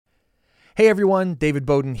Hey everyone, David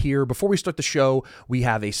Bowden here. Before we start the show, we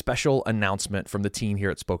have a special announcement from the team here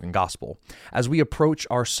at Spoken Gospel. As we approach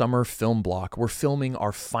our summer film block, we're filming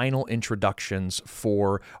our final introductions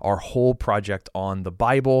for our whole project on the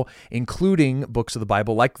Bible, including books of the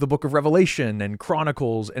Bible like the book of Revelation and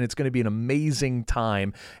Chronicles, and it's going to be an amazing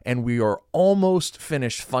time. And we are almost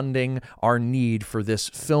finished funding our need for this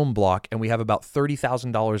film block, and we have about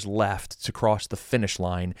 $30,000 left to cross the finish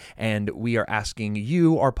line, and we are asking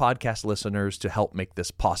you, our podcast listeners, to help make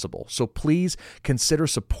this possible. So please consider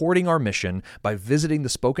supporting our mission by visiting the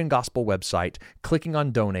Spoken Gospel website, clicking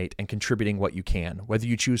on donate, and contributing what you can. Whether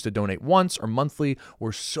you choose to donate once or monthly,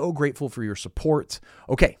 we're so grateful for your support.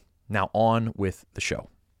 Okay, now on with the show.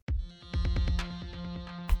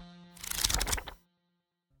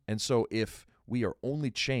 And so if we are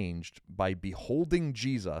only changed by beholding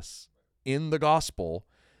Jesus in the gospel,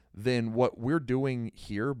 then what we're doing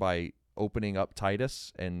here by opening up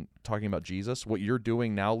Titus and talking about Jesus, what you're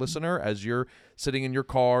doing now, listener, as you're sitting in your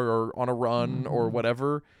car or on a run or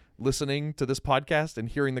whatever, listening to this podcast and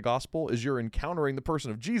hearing the gospel, is you're encountering the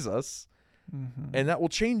person of Jesus, and that will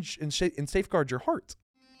change and safeguard your heart.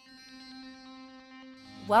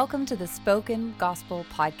 Welcome to the Spoken Gospel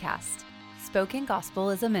Podcast. Spoken Gospel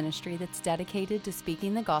is a ministry that's dedicated to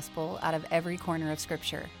speaking the gospel out of every corner of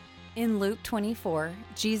Scripture. In Luke 24,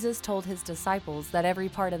 Jesus told his disciples that every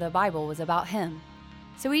part of the Bible was about him.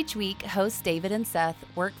 So each week, hosts David and Seth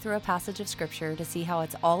work through a passage of Scripture to see how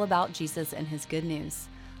it's all about Jesus and his good news.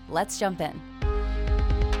 Let's jump in.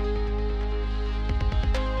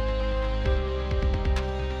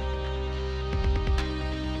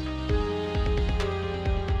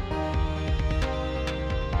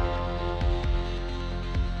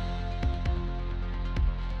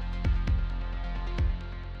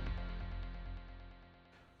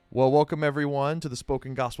 Well, welcome everyone to the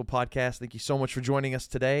Spoken Gospel Podcast. Thank you so much for joining us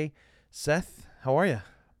today. Seth, how are you?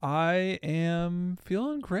 I am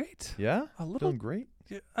feeling great. Yeah? A little Feeling great?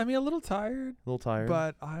 I mean, a little tired. A little tired?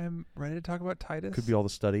 But I'm ready to talk about Titus. Could be all the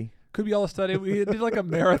study. Could be all the study. We did like a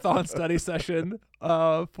marathon study session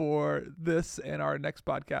for this and our next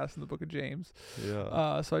podcast in the book of James.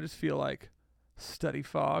 Yeah. So I just feel like study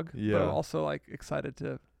fog. Yeah. But I'm also like excited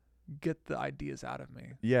to get the ideas out of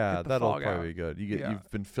me. Yeah, Get the that'll fog probably out. be good. Yeah. You've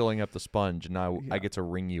been filling up the sponge, and now I Yeah. get to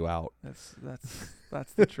wring you out. That's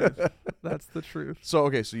the truth. That's the truth. So,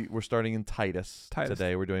 okay, so we're starting in Titus Titus.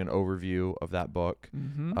 today. We're doing an overview of that book.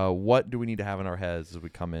 Mm-hmm. What do we need to have in our heads as we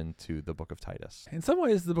come into the book of Titus? In some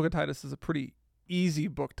ways, the book of Titus is a pretty easy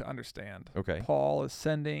book to understand. Okay. Paul is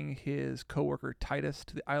sending his coworker Titus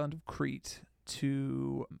to the island of Crete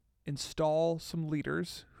to install some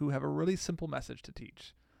leaders who have a really simple message to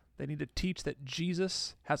teach. They need to teach that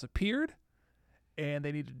Jesus has appeared, and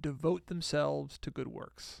they need to devote themselves to good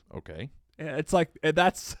works. Okay. And it's like, and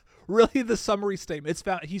that's really the summary statement. It's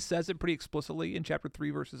found, he says it pretty explicitly in chapter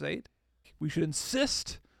 3, verses 8. We should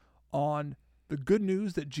insist on the good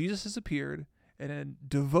news that Jesus has appeared and then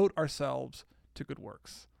devote ourselves to good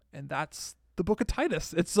works. And that's the book of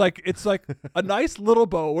Titus. It's like a nice little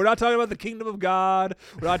bow. We're not talking about the kingdom of God.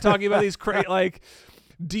 We're not talking about these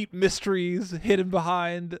deep mysteries hidden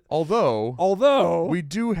behind. Although we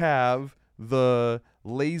do have the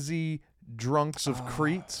lazy drunks of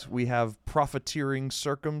Crete. We have profiteering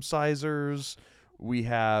circumcisers. We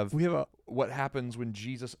have what happens when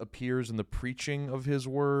Jesus appears in the preaching of his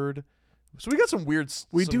word. So we got some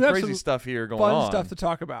crazy stuff here going on. Fun stuff to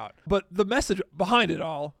talk about. But the message behind it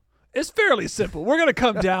all is fairly simple. We're going to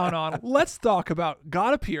come down on, let's talk about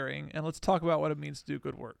God appearing, and let's talk about what it means to do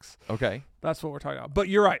good works. Okay. That's what we're talking about. But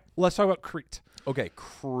you're right. Let's talk about Crete. Okay,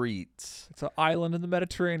 Crete. It's an island in the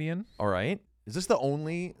Mediterranean. All right. Is this the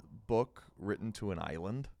only book written to an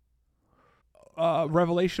island?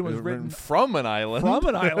 Revelation was written from an island.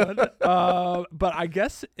 But I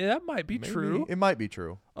guess that might be true. It might be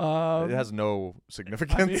true. It has no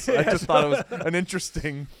significance. I just thought it was an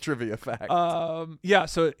interesting trivia fact.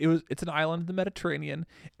 So it's an island in the Mediterranean,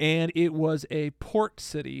 and it was a port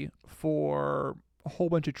city for a whole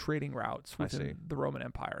bunch of trading routes within the Roman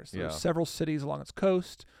Empire. So there's several cities along its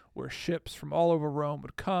coast where ships from all over Rome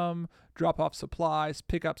would come, drop off supplies,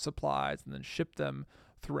 pick up supplies, and then ship them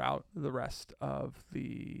throughout the rest of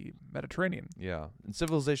the Mediterranean. Yeah. And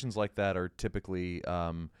civilizations like that are typically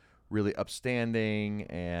really upstanding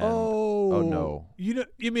and no.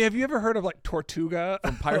 Have you ever heard of like Tortuga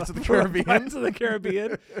from Pirates of the Caribbean? Pirates of the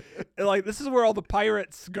Caribbean. Like, this is where all the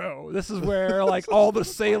pirates go. This is where like all the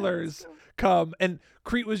sailors come. And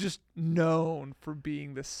Crete was just known for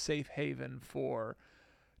being this safe haven for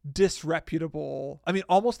disreputable. I mean,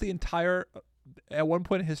 at one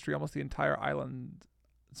point in history, almost the entire island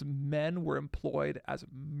men were employed as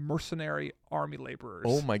mercenary army laborers.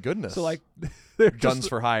 Oh my goodness. So like they're guns just,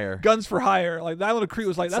 for hire. Guns for hire. Like the island of Crete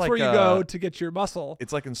was like, It's that's like, where you go to get your muscle.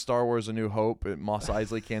 It's like in Star Wars A New Hope at Mos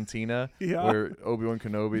Eisley Cantina, Yeah. where Obi-Wan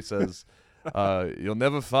Kenobi says, you'll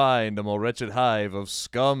never find a more wretched hive of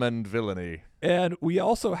scum and villainy. And we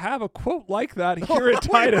also have a quote like that here at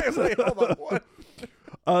Titus. Wait, hold on. What?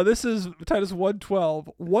 This is Titus 1:12.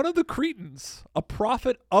 One of the Cretans, a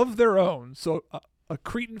prophet of their own, so a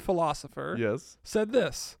Cretan philosopher, Yes. said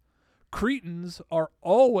this: Cretans are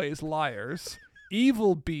always liars,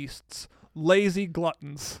 evil beasts, lazy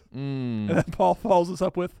gluttons. And then Paul follows us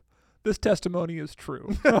up with, this testimony is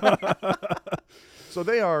true. So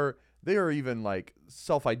they are even like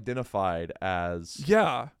self-identified as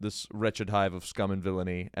Yeah. this wretched hive of scum and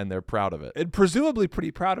villainy, and they're proud of it. And presumably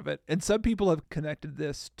pretty proud of it. And some people have connected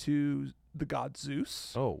this to the god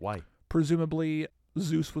Zeus. Oh, why? Presumably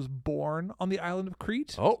Zeus was born on the island of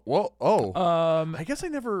Crete. Oh, well, oh. I I guess I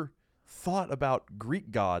never thought about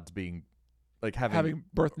Greek gods being like having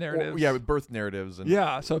birth narratives. yeah, with birth narratives and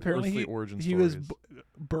Yeah, so apparently earthly he origin was stories.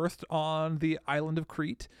 birthed on the island of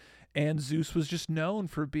Crete, and Zeus was just known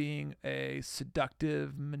for being a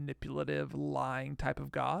seductive, manipulative, lying type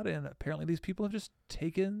of god, and apparently these people have just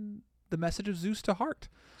taken the message of Zeus to heart.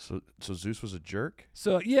 So Zeus was a jerk?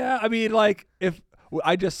 So yeah, I mean, like if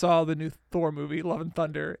I just saw the new Thor movie, Love and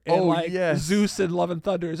Thunder, and Oh, like yes. Zeus in Love and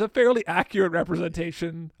Thunder is a fairly accurate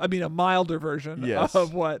representation. I mean, a milder version Yes.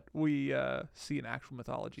 of what we see in actual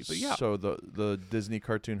mythology. But yeah, So the Disney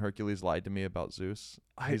cartoon Hercules lied to me about Zeus.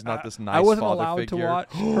 He's I not this nice I wasn't father allowed figure. to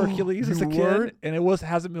watch Hercules as a You kid, weren't? and it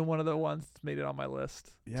hasn't been one of the ones that's made it on my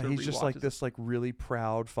list. Yeah, to he's just rewatch like it. this like really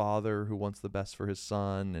proud father who wants the best for his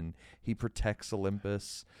son, and he protects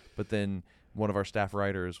Olympus. But then one of our staff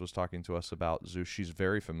writers was talking to us about Zeus. She's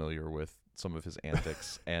very familiar with some of his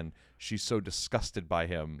antics, and she's so disgusted by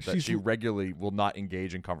him that she regularly will not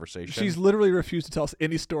engage in conversation. She's literally refused to tell us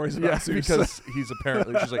any stories about Zeus. because he's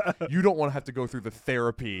apparently, she's like, you don't want to have to go through the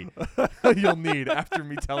therapy you'll need after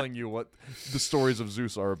me telling you what the stories of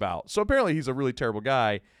Zeus are about. So apparently he's a really terrible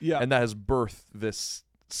guy, Yeah. and that has birthed this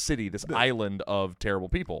city, this island of terrible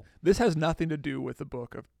people. This has nothing to do with the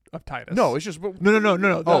book of Titus. No, it's just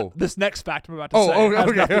No. Oh. This next fact I'm about to Oh, say oh, has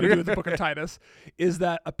okay, nothing to do okay. with the book of Titus, is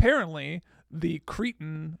that apparently the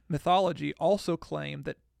Cretan mythology also claimed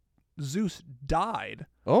that Zeus died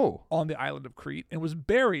Oh, on the island of Crete and was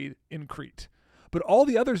buried in Crete. But all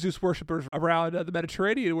the other Zeus worshippers around the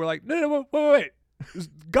Mediterranean were like, no, wait.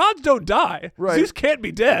 Gods don't die. Right. Zeus can't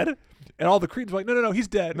be dead. And all the Cretans were like, no, he's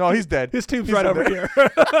dead. no, he's dead. His tomb's He's right in over there.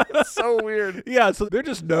 here. It's so weird. Yeah, so they're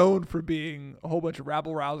just known for being a whole bunch of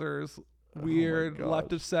rabble rousers, weird, gosh.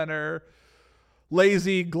 left of center,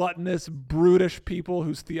 lazy, gluttonous, brutish people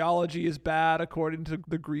whose theology is bad according to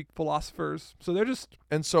the Greek philosophers. So they're just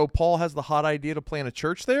And so Paul has the hot idea to plant a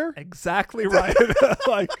church there? exactly right.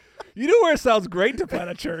 Like, you know where it sounds great to plant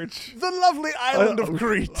a church? The lovely island of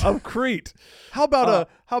Crete. Of Crete. How about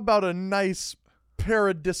a nice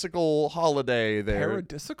paradisical holiday there?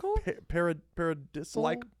 Paradisical? Paradisical?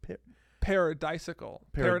 Like paradisical.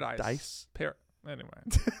 Paradise? Anyway.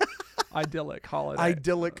 Idyllic holiday.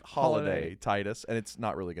 Idyllic holiday, Holiday. Titus, and it's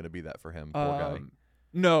not really going to be that for him, poor guy.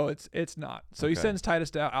 No, it's not. So he Okay. sends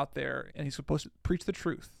Titus out there, and he's supposed to preach the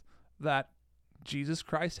truth that Jesus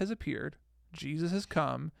Christ has appeared, Jesus has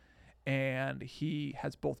come, and he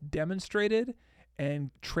has both demonstrated and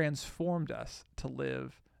transformed us to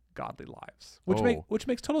live godly lives, which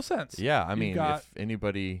makes total sense. Yeah, I You've mean, got- if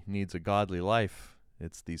anybody needs a godly life,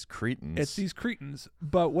 it's these Cretans. It's these Cretans.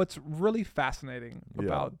 But what's really fascinating Yeah.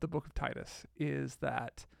 about the book of Titus is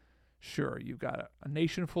that, sure, you've got a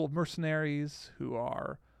nation full of mercenaries who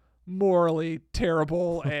are morally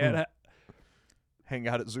terrible and hang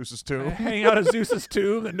out at Zeus's tomb. hang out at Zeus's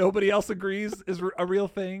tomb that nobody else agrees is a real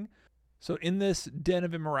thing. So in this den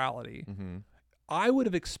of immorality, Mm-hmm. I would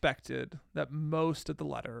have expected that most of the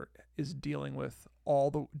letter is dealing with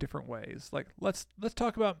all the different ways. Like, let's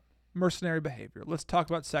talk about mercenary behavior. Let's talk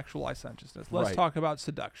about sexual licentiousness. Let's Right. talk about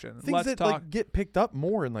seduction. Things Let's that talk. like get picked up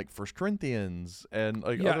more in like 1 Corinthians and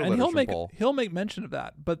like Yeah, other and letters from Paul. he'll make mention of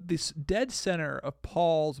that. But this dead center of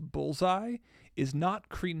Paul's bullseye is not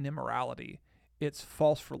Cretan immorality; it's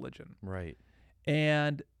false religion. Right.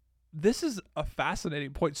 And this is a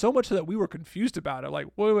fascinating point. So much so that we were confused about it. Like,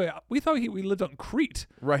 wait, we thought we lived on Crete,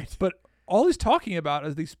 Right. but all he's talking about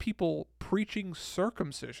is these people preaching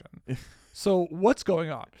circumcision. So what's going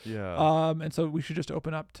on? Yeah. And so we should just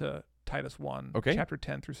open up to Titus 1, Okay. chapter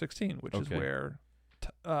 10 through 16, which is Okay. where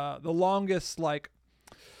the longest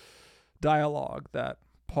dialogue that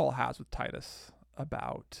Paul has with Titus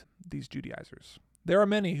about these Judaizers. there are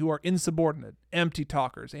many who are insubordinate, empty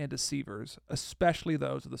talkers, and deceivers, especially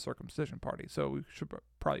those of the circumcision party. So we should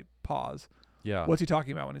probably pause. Yeah. What's he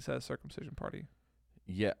talking about when he says circumcision party?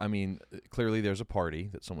 Yeah, I mean, clearly there's a party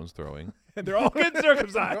that someone's throwing. And they're all getting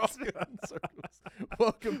circumcised.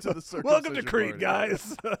 Welcome to the circumcision Welcome to Crete, party.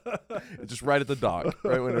 guys. Just right at the dock,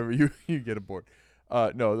 right whenever you get aboard.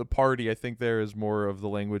 No, the party, I think there is more of the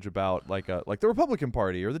language about like the Republican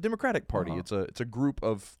Party or the Democratic Party. It's a group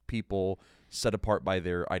of people set apart by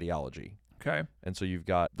their ideology. Okay. And so you've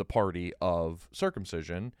got the party of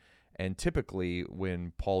circumcision, and typically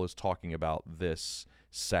when Paul is talking about this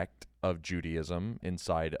sect of Judaism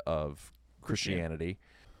inside of Christianity,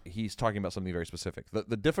 he's talking about something very specific.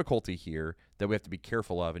 The difficulty here that we have to be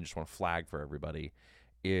careful of and just want to flag for everybody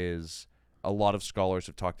is a lot of scholars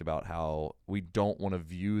have talked about how we don't want to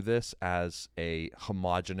view this as a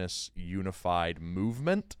homogeneous, unified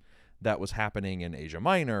movement that was happening in Asia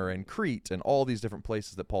Minor and Crete and all these different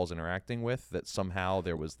places that Paul's interacting with, that somehow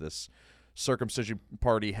there was this circumcision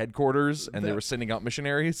party headquarters and they were sending out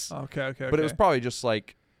missionaries. Okay. But it was probably just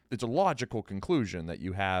like, it's a logical conclusion that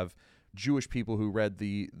you have Jewish people who read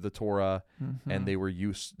the Torah and they were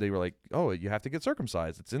like, oh, you have to get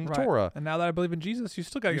circumcised. It's in the Torah. And now that I believe in Jesus, you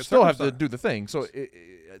still got to get circumcised. circumcised. Have to do the thing. So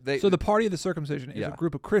so the party of the circumcision is Yeah. a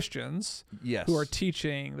group of Christians who are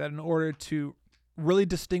teaching that in order to really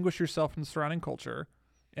distinguish yourself from the surrounding culture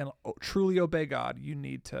and truly obey God, you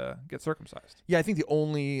need to get circumcised. Yeah, I think the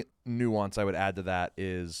only nuance I would add to that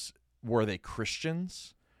is, were they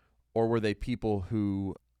Christians or were they people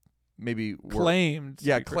who maybe claimed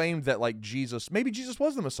that like maybe Jesus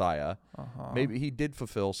was the Messiah. Maybe he did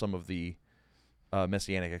fulfill some of the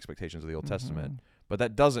messianic expectations of the Old Testament, but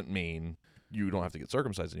that doesn't mean you don't have to get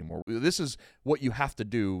circumcised anymore. This is what you have to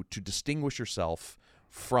do to distinguish yourself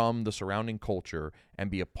from the surrounding culture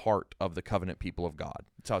and be a part of the covenant people of God.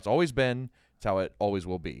 It's how it's always been. It's how it always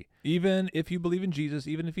will be. Even if you believe in Jesus,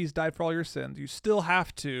 even if he's died for all your sins, you still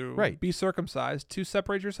have to be circumcised to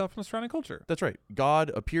separate yourself from the surrounding culture. That's right.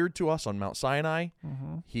 God appeared to us on Mount Sinai.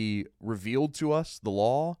 He revealed to us the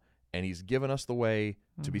law, and he's given us the way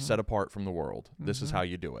to be set apart from the world. This is how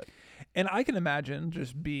you do it. And I can imagine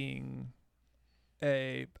just being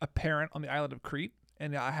a parent on the island of Crete,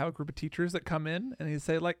 and I have a group of teachers that come in and they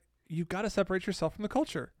say, like, you've got to separate yourself from the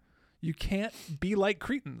culture. You can't be like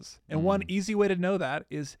Cretans. And one easy way to know that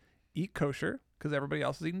is eat kosher, because everybody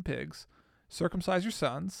else is eating pigs, circumcise your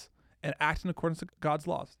sons, and act in accordance with God's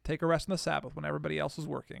laws. Take a rest on the Sabbath when everybody else is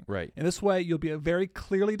working. Right. In this way, you'll be a very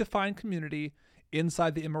clearly defined community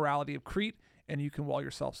inside the immorality of Crete, and you can wall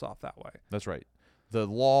yourselves off that way. That's right. The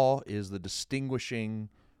law is the distinguishing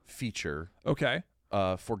feature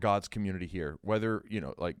for God's community here. Whether,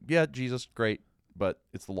 Jesus, great, but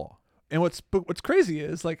it's the law. And what's crazy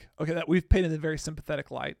is, that we've painted a very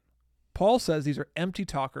sympathetic light. Paul says these are empty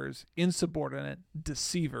talkers, insubordinate,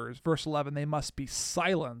 deceivers. Verse 11, they must be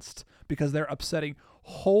silenced because they're upsetting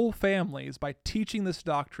whole families by teaching this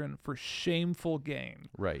doctrine for shameful gain.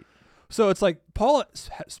 Right. So it's like Paul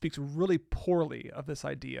speaks really poorly of this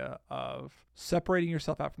idea of separating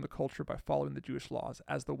yourself out from the culture by following the Jewish laws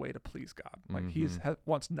as the way to please God. Like he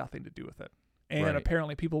wants nothing to do with it. And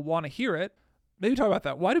apparently people want to hear it. Maybe talk about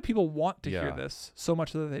that. Why do people want to hear this so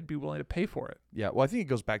much that they'd be willing to pay for it? Yeah, well, I think it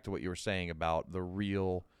goes back to what you were saying about the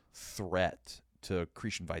real threat to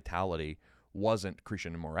Cretan vitality wasn't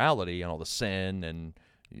Cretan immorality and all the sin and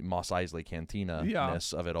Mos Eisley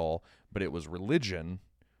cantina-ness of it all, but it was religion,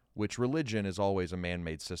 which religion is always a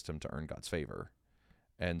man-made system to earn God's favor.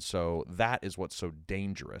 And so that is what's so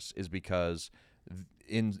dangerous, is because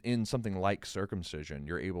in something like circumcision,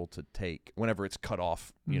 you're able to take, whenever it's cut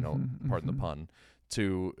off, pardon the pun,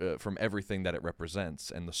 to from everything that it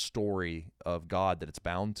represents and the story of God that it's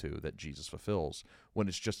bound to, that Jesus fulfills. When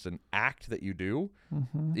it's just an act that you do,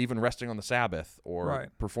 even resting on the Sabbath or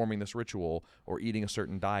performing this ritual or eating a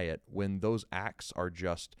certain diet, when those acts are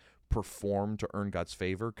just performed to earn God's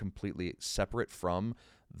favor, completely separate from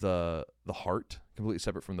the heart, completely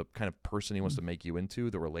separate from the kind of person he wants to make you into,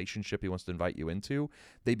 the relationship he wants to invite you into,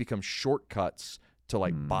 they become shortcuts to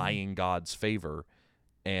buying God's favor,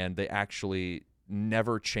 and they actually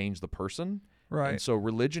never change the person. Right. And so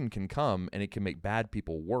religion can come and it can make bad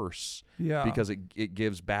people worse because it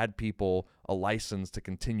gives bad people a license to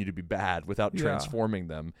continue to be bad without transforming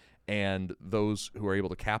them. And those who are able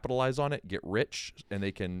to capitalize on it get rich, and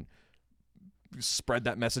they can spread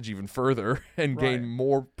that message even further and gain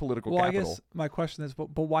more political capital. I guess my question is, but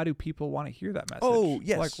why do people want to hear that message? Oh,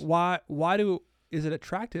 yes. Like, is it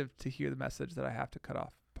attractive to hear the message that I have to cut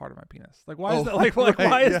off part of my penis? Like, why is that? Like,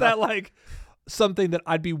 why is that like, something that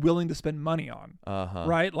I'd be willing to spend money on.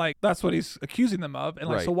 Right? Like, that's what he's accusing them of. And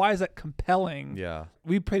like, Right. so why is that compelling? Yeah.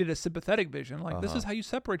 We painted a sympathetic vision. Like, this is how you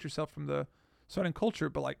separate yourself from the surrounding culture.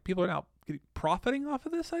 But like, people are now profiting off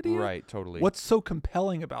of this idea. Right. Totally. What's so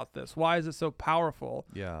compelling about this? Why is it so powerful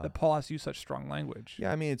Yeah. that Paul has to use such strong language?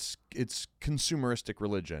 Yeah. I mean, it's consumeristic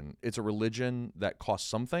religion. It's a religion that costs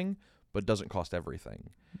something, but doesn't cost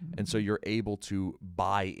everything. And so you're able to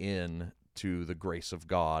buy in to the grace of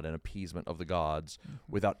God and appeasement of the gods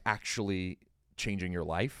without actually changing your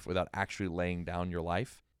life, without actually laying down your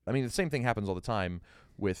life. I mean, the same thing happens all the time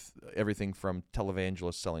with everything from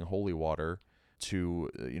televangelists selling holy water to,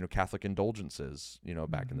 Catholic indulgences,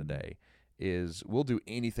 back in the day, is we'll do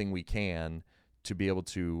anything we can to be able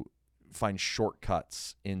to find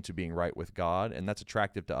shortcuts into being right with God. And that's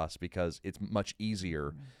attractive to us because it's much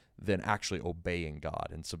easier than actually obeying God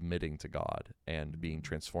and submitting to God and being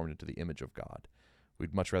transformed into the image of God.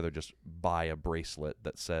 We'd much rather just buy a bracelet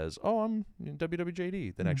that says, "Oh, I'm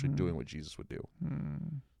WWJD," than actually doing what Jesus would do.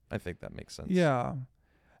 I think that makes sense. Yeah.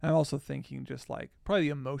 I'm also thinking just like probably the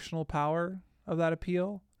emotional power of that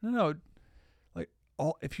appeal. No, like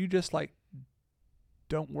if you just like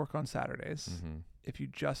don't work on Saturdays, if you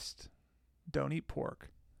just don't eat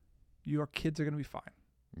pork, your kids are going to be fine.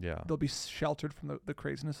 Yeah. They'll be sheltered from the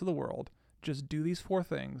craziness of the world. Just do these 4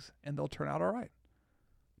 things and they'll turn out all right.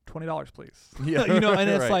 $20, please. Yeah. And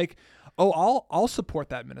it's Right. like, I'll support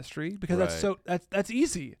that ministry because that's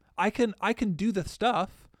easy. I can do the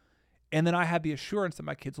stuff, and then I have the assurance that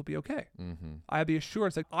my kids will be okay. I have the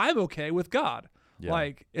assurance that I'm okay with God. Yeah.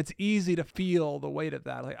 Like, it's easy to feel the weight of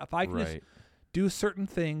that. Like, if I can just Right. do certain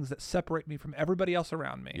things that separate me from everybody else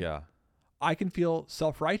around me, Yeah. I can feel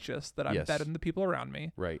self-righteous that I'm Yes. better than the people around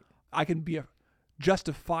me. Right. I can be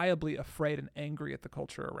justifiably afraid and angry at the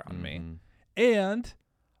culture around me. Mhm. And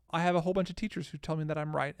I have a whole bunch of teachers who tell me that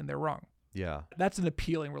I'm right and they're wrong. Yeah. That's an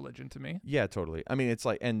appealing religion to me. Yeah, totally. I mean, it's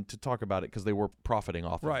like, and to talk about it, because they were profiting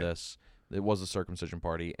off Right. of this. It was a circumcision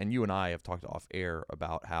party. And you and I have talked off air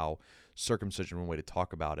about how circumcision, one way to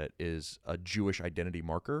talk about it, is a Jewish identity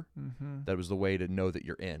marker. That was the way to know that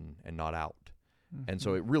you're in and not out. And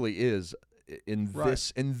so it really is in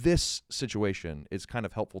this situation, it's kind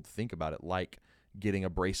of helpful to think about it like getting a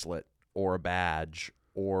bracelet or a badge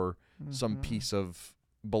or some piece of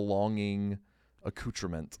belonging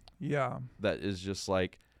accoutrement. Yeah. That is just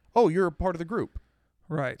like, oh, you're a part of the group.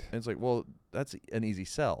 Right. And it's like, well, that's an easy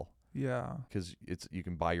sell Yeah. because you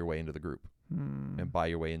can buy your way into the group and buy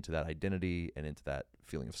your way into that identity and into that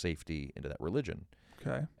feeling of safety, into that religion.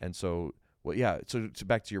 Okay. And so, well, yeah. So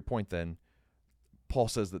back to your point, then, Paul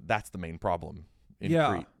says that that's the main problem in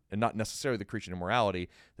Crete, and not necessarily the Cretan immorality.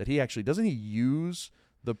 That he actually doesn't he use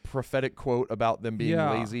the prophetic quote about them being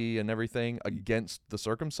lazy and everything against the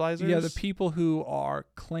circumcisers? Yeah, the people who are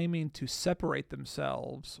claiming to separate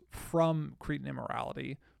themselves from Cretan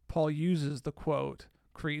immorality, Paul uses the quote,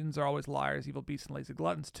 "Cretans are always liars, evil beasts, and lazy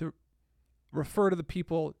gluttons," to refer to the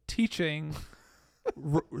people teaching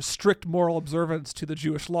strict moral observance to the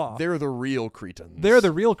Jewish law. They're the real Cretans. They're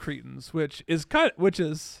the real Cretans, which is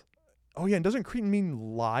oh yeah, and doesn't Cretan mean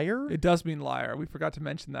liar? it does mean liar. We forgot to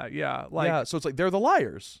mention that. Yeah, like yeah, so it's like they're the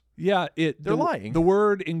liars. yeah, They're lying. The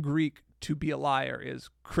word in Greek to be a liar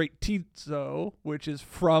is kretizo, which is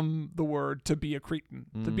from the word to be a Cretan.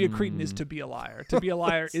 To be a Cretan is to be a liar. To be a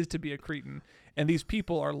liar is to be a Cretan. And these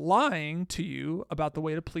people are lying to you about the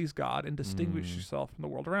way to please God and distinguish yourself from the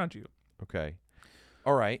world around you. Okay.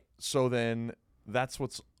 All right. So then that's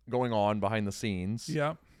what's going on behind the scenes.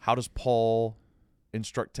 Yeah. How does Paul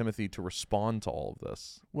instruct Timothy to respond to all of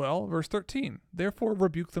this? Well, verse 13, therefore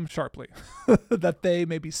rebuke them sharply, that they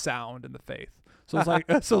may be sound in the faith. So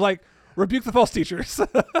it's like, rebuke the false teachers.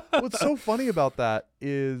 What's so funny about that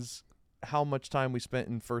is how much time we spent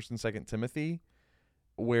in 1st and 2nd Timothy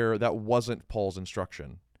where that wasn't Paul's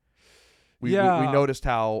instruction. We noticed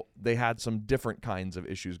how they had some different kinds of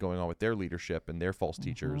issues going on with their leadership and their false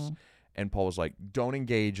teachers. And Paul was like, don't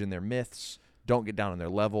engage in their myths. Don't get down on their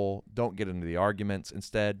level. Don't get into the arguments.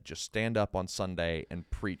 Instead, just stand up on Sunday and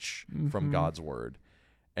preach from God's word.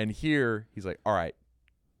 And here he's like, all right,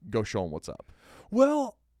 go show them what's up.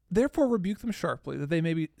 Well, therefore rebuke them sharply, that they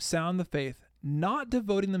may be sound in the faith, not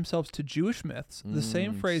devoting themselves to Jewish myths, the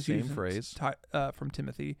same phrase used from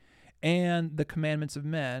Timothy, and the commandments of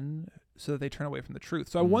men, so that they turn away from the truth.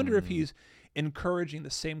 So I wonder if he's encouraging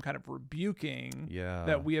the same kind of rebuking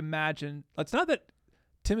that we imagine. It's not that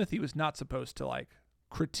Timothy was not supposed to like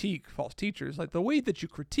critique false teachers. Like the way that you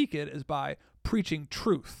critique it is by preaching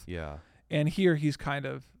truth. Yeah. And here he's kind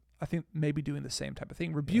of I think maybe doing the same type of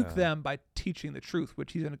thing. Rebuke Yeah. them by teaching the truth,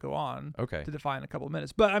 which he's going to go on Okay. to define in a couple of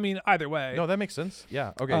minutes. But I mean, either way. No, that makes sense.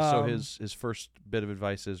 Yeah. Okay. So Um, his first bit of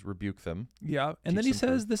advice is rebuke them. Yeah. And then Teach he them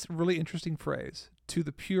says this really interesting phrase: "To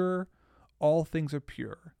the pure, all things are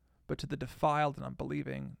pure, but to the defiled and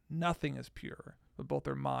unbelieving, nothing is pure, but both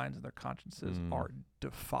their minds and their consciences are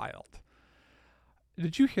defiled."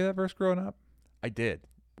 Did you hear that verse growing up? I did.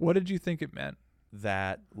 What did you think it meant?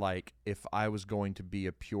 That, like, if I was going to be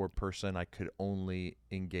a pure person, I could only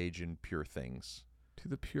engage in pure things. To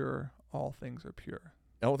the pure, all things are pure.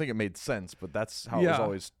 I don't think it made sense, but that's how it was Yeah.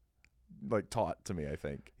 always like taught to me, I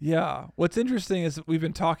think. Yeah. What's interesting is we've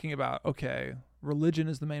been talking about, okay, religion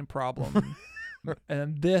is the main problem.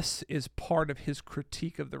 And this is part of his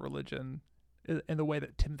critique of the religion in the way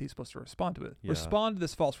that Timothy's supposed to respond to it. Yeah. Respond to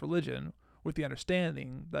this false religion with the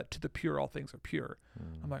understanding that to the pure, all things are pure.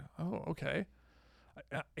 I'm like, oh, okay.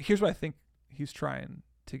 Here's what I think he's trying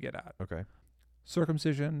to get at. Okay.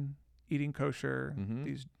 Circumcision, eating kosher,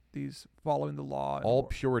 Mhm. these following the law. and All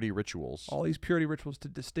purity rituals. all these purity rituals to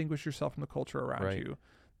distinguish yourself from the culture around Right. you.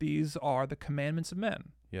 These are the commandments of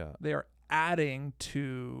men. Yeah. They are adding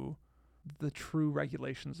to the true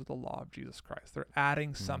regulations of the law of Jesus Christ. They're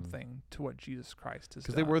adding something to what Jesus Christ has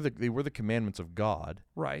done. Because they were the commandments of God.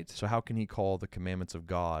 right, So how can he call the commandments of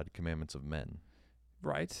God commandments of men?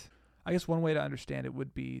 right. I guess one way to understand it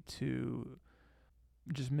would be to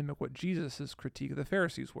just mimic what Jesus' critique of the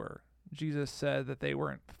Pharisees were. Jesus said that they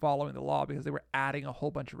weren't following the law because they were adding a whole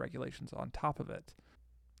bunch of regulations on top of it.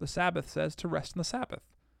 The Sabbath says to rest on the Sabbath,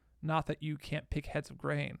 not that you can't pick heads of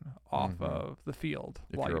grain off of the field.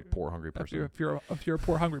 If while you're a poor, hungry person. If you're a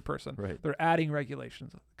poor, hungry person. Right. They're adding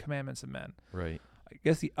regulations, commandments of men. Right. I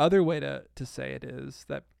guess the other way to say it is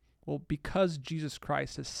that, well, because Jesus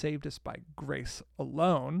Christ has saved us by grace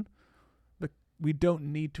alone, we don't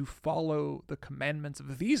need to follow the commandments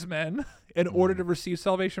of these men in order to receive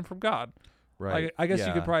salvation from God. Right. I guess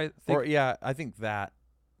you could probably think. Or yeah, I think that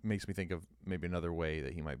makes me think of maybe another way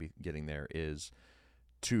that he might be getting there is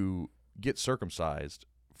to get circumcised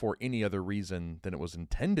for any other reason than it was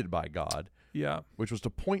intended by God, yeah. which was to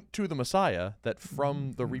point to the Messiah, that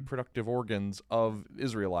from the reproductive organs of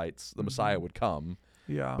Israelites the Messiah would come,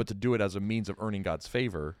 Yeah. but to do it as a means of earning God's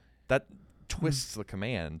favor, that twists the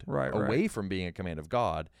command Right, away from being a command of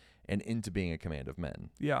God and into being a command of men.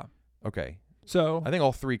 yeah. Okay. So I think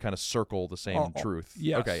all three kind of circle the same All- truth.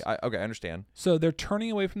 yes. Okay, I understand. So they're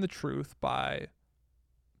turning away from the truth by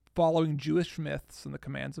following Jewish myths and the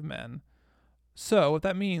commands of men. So what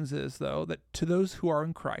that means is, though, that to those who are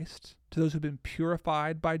in Christ, to those who've been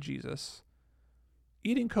purified by Jesus,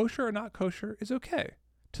 eating kosher or not kosher is okay.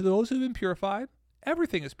 To those who've been purified,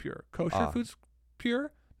 everything is pure. Kosher food's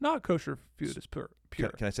pure, not kosher food is pure.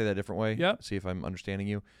 Can I say that a different way? Yep. See if I'm understanding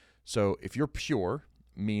you. So if you're pure,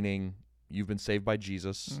 meaning you've been saved by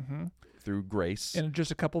Jesus through grace. In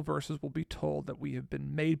just a couple verses, we'll be told that we have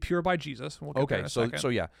been made pure by Jesus. And we'll get there in Okay, a so second. so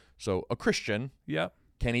yeah. So a Christian Yep.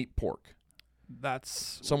 can eat pork.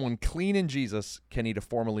 That's Someone clean in Jesus can eat a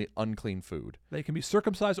formerly unclean food. they can be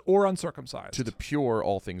circumcised or uncircumcised. To the pure,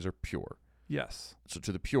 all things are pure. yes. So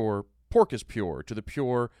to the pure, pork is pure. To the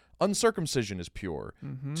pure, uncircumcision is pure.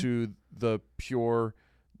 To the pure,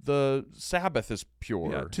 the Sabbath is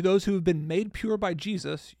pure. Yeah. To those who have been made pure by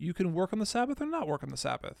Jesus, you can work on the Sabbath or not work on the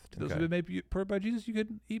Sabbath. To those who Okay. have been made pure by Jesus, you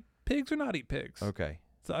can eat pigs or not eat pigs. Okay.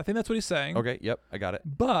 So I think that's what he's saying. Okay, yep, I got it.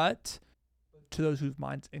 But to those whose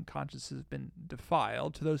minds and consciences have been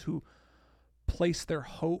defiled, to those who place their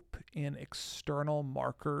hope in external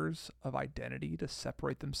markers of identity to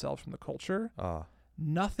separate themselves from the culture,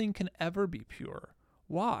 nothing can ever be pure.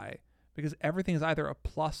 Why? Because everything is either a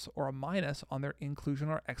plus or a minus on their inclusion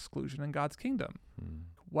or exclusion in God's kingdom.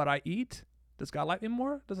 What I eat, does God like me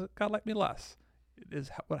more? Does God like me less? Is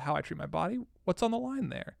how I treat my body? What's on the line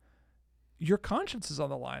there? Your conscience is on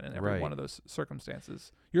the line in every Right. one of those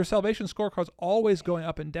circumstances. Your salvation scorecard's always going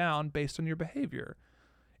up and down based on your behavior.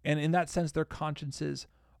 And in that sense, their consciences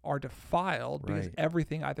are defiled because Right.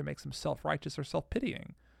 everything either makes them self-righteous or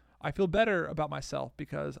self-pitying. I feel better about myself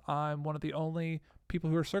because I'm one of the only people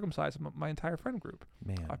who are circumcised in my entire friend group.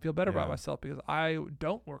 Man. I feel better about yeah. myself because I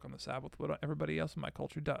don't work on the Sabbath, what everybody else in my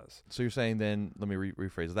culture does. So you're saying then, let me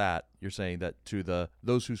rephrase that. You're saying that to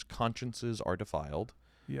those whose consciences are defiled,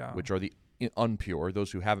 Yeah. which are the unpure,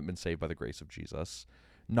 those who haven't been saved by the grace of Jesus,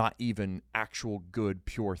 not even actual good,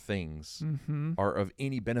 pure things are of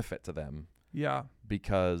any benefit to them Yeah.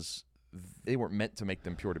 because they weren't meant to make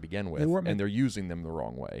them pure to begin with, weren't meant- and they're using them the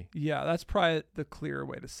wrong way. Yeah, that's probably the clearer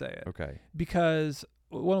way to say it. Okay. Because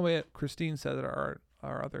one way Christine said that our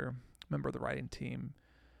other member of the writing team,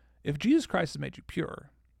 if Jesus Christ has made you pure,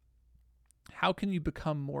 how can you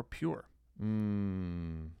become more pure?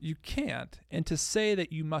 You can't. And to say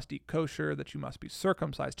that you must eat kosher, that you must be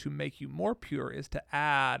circumcised to make you more pure is to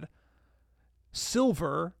add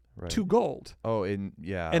silver to gold. And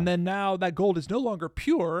then now that gold is no longer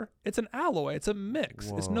pure. It's an alloy. It's a mix.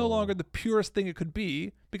 Whoa. It's no longer the purest thing it could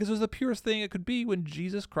be, because it was the purest thing it could be when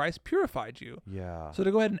Jesus Christ purified you. Yeah. So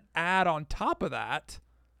to go ahead and add on top of that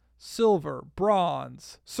silver,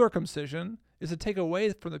 bronze, circumcision is to take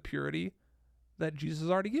away from the purity that Jesus has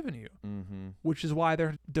already given you, which is why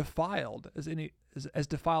they're defiled as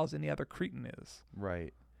defiled as any other Cretan is.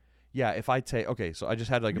 Right. Yeah. If I take, so I just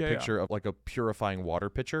had like a picture of like a purifying water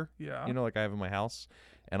pitcher. Yeah. You know, like I have in my house,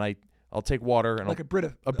 and I'll take water and like a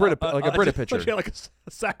Brita pitcher. Yeah, like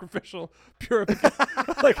a sacrificial purification,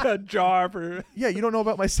 like a jar for. Yeah, you don't know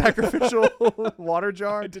about my sacrificial water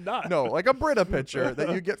jar? I did not. No, like a Brita pitcher that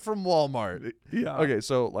you get from Walmart. Yeah. Okay,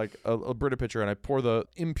 so like a Brita pitcher, and I pour the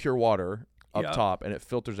impure water up top, and it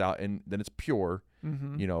filters out, and then it's pure.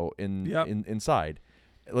 You know, inside.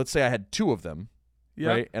 Let's say I had 2 of them,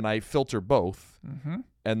 right? And I filter both,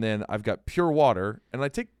 and then I've got pure water, and I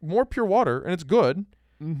take more pure water, and it's good.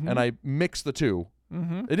 And I mix the 2.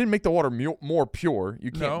 It didn't make the water more pure.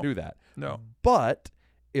 You can't do that. No. But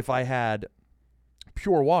if I had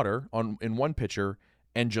pure water in one pitcher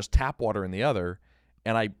and just tap water in the other,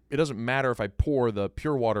 and it doesn't matter if I pour the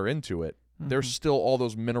pure water into it, there's still all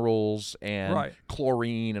those minerals and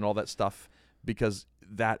chlorine and all that stuff, because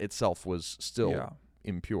that itself was still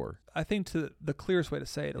impure. I think the clearest way to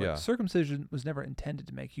say it, like, circumcision was never intended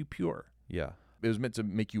to make you pure. Yeah. It was meant to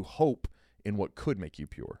make you hope in what could make you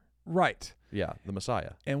pure. Right. Yeah, the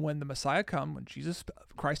Messiah. And when the Messiah comes, when Jesus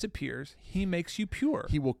Christ appears, he makes you pure.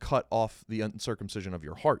 He will cut off the uncircumcision of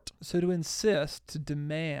your heart. So to insist, to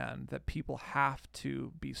demand that people have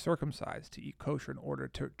to be circumcised to eat kosher in order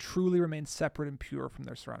to truly remain separate and pure from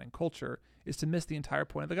their surrounding culture is to miss the entire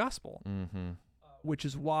point of the gospel. Which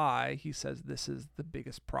is why he says this is the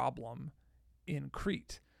biggest problem in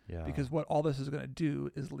Crete. Yeah. Because what all this is going to do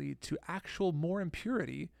is lead to actual more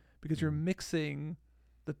impurity, because you're mixing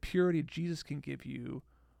the purity Jesus can give you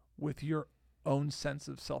with your own sense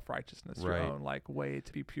of self-righteousness, your own like way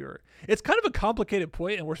to be pure. It's kind of a complicated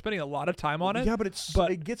point, and we're spending a lot of time on it. Yeah, but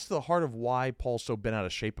it gets to the heart of why Paul's so bent out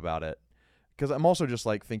of shape about it. Because I'm also just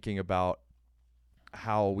like thinking about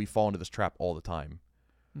how we fall into this trap all the time,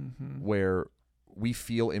 where we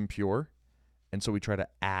feel impure, and so we try to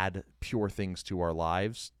add pure things to our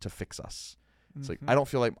lives to fix us. It's like, I don't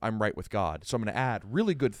feel like I'm right with God, so I'm going to add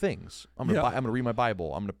really good things. I'm going to read my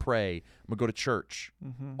Bible. I'm going to pray. I'm going to go to church.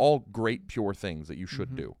 All great, pure things that you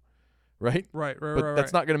should do, right? Right. But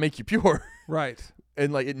that's not going to make you pure. Right.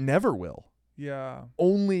 And like, it never will. Yeah.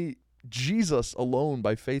 Only Jesus alone,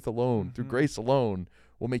 by faith alone, through grace alone,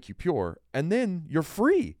 will make you pure. And then you're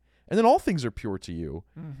free. And then all things are pure to you,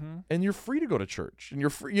 and you're free to go to church, and you're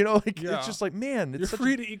free. You know, like it's just like, man, you're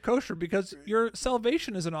free to eat kosher because your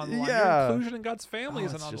salvation isn't on the line. Yeah. Your inclusion in God's family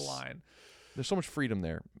isn't on the line. There's so much freedom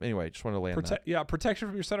there. Anyway, just want to land that. Yeah, protection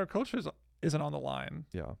from your center culture isn't on the line.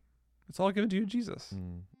 Yeah, it's all given to you in Jesus.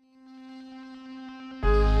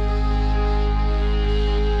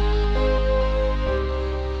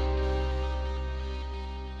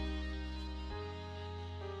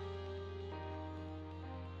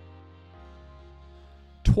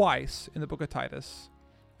 Twice in the book of Titus,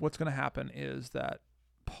 what's going to happen is that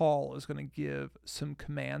Paul is going to give some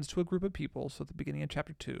commands to a group of people. So at the beginning of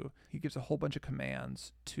chapter 2, he gives a whole bunch of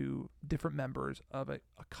commands to different members of a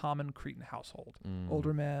common Cretan household.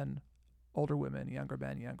 Older men, older women, younger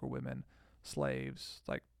women, slaves,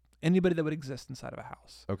 like anybody that would exist inside of a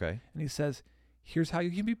house. Okay. And he says, here's how you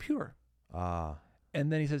can be pure.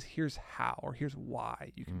 And then he says, here's how, or here's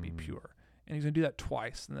why you can be pure. And he's going to do that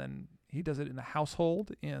twice. And then he does it in the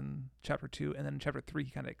household in chapter 2. And then in chapter 3,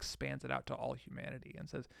 he kind of expands it out to all humanity and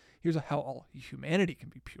says, here's how all humanity can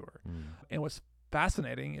be pure. And what's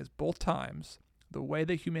fascinating is both times, the way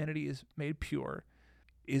that humanity is made pure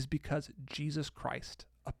is because Jesus Christ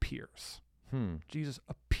appears. Jesus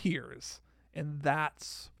appears. And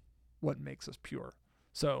that's what makes us pure.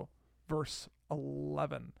 So verse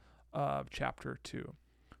 11 of chapter 2,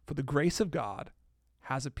 for the grace of God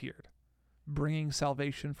has appeared, bringing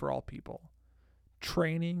salvation for all people,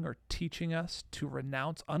 training or teaching us to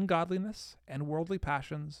renounce ungodliness and worldly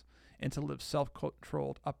passions and to live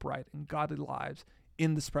self-controlled, upright, and godly lives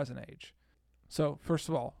in this present age. So, first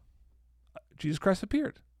of all, Jesus Christ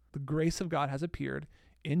appeared. The grace of God has appeared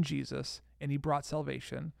in Jesus, and he brought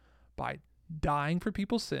salvation by dying for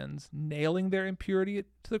people's sins, nailing their impurity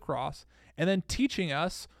to the cross, and then teaching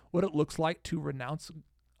us what it looks like to renounce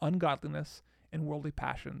ungodliness and worldly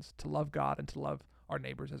passions, to love God and to love our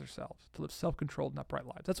neighbors as ourselves, to live self-controlled and upright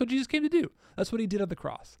lives. That's what Jesus came to do. That's what he did on the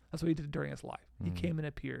cross. That's what he did during his life. He came and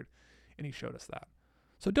appeared, and he showed us that.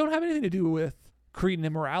 So don't have anything to do with Cretan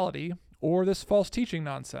immorality or this false teaching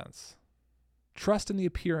nonsense. Trust in the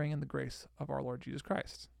appearing and the grace of our Lord Jesus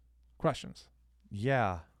Christ. Questions?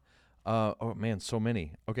 Yeah. Oh man, so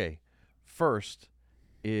many. Okay. First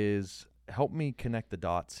is help me connect the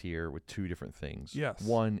dots here with two different things. Yes.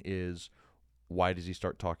 One is, why does he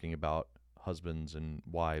start talking about husbands and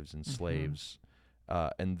wives and slaves?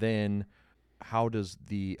 And then how does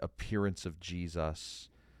the appearance of Jesus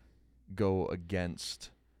go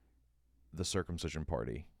against the circumcision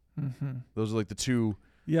party? Those are like the two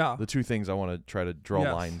things I want to try to draw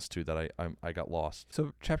lines to that I got lost.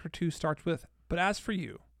 So chapter 2 starts with, but as for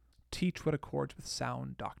you, teach what accords with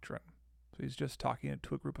sound doctrine. So he's just talking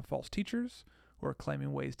to a group of false teachers who are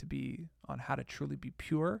claiming ways to be on how to truly be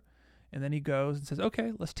pure. And then he goes and says,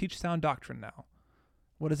 okay, let's teach sound doctrine now.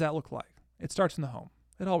 What does that look like? It starts in the home.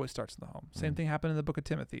 It always starts in the home. Same thing happened in the book of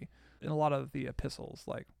Timothy, in a lot of the epistles.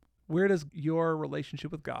 Like, where does your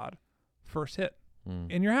relationship with God first hit?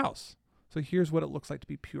 In your house. So here's what it looks like to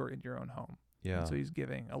be pure in your own home. Yeah. And so he's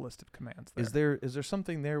giving a list of commands there. Is there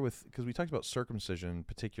something there with, because we talked about circumcision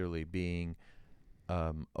particularly being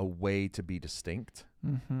a way to be distinct,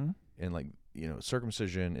 and like, you know,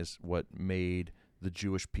 circumcision is what made the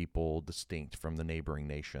Jewish people distinct from the neighboring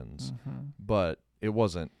nations, but it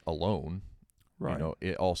wasn't alone. Right. You know,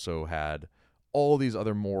 it also had all these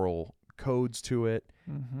other moral codes to it,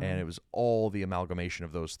 and it was all the amalgamation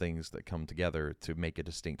of those things that come together to make a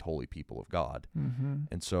distinct holy people of God.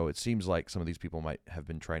 And so it seems like some of these people might have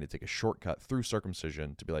been trying to take a shortcut through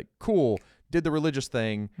circumcision to be like, cool, did the religious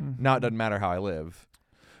thing, now it doesn't matter how I live.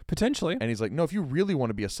 Potentially. And he's like, no, if you really want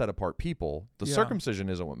to be a set apart people, the circumcision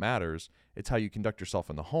isn't what matters. It's how you conduct yourself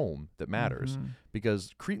in the home that matters.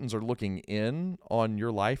 Because Cretans are looking in on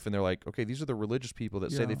your life and they're like, okay, these are the religious people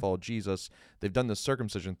that say they follow Jesus. They've done this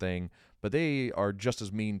circumcision thing, but they are just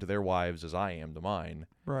as mean to their wives as I am to mine.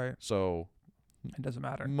 Right. So it doesn't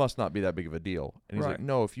matter. Must not be that big of a deal. And he's like,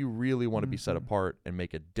 no, if you really want to be set apart and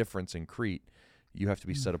make a difference in Crete, you have to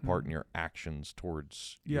be set apart in your actions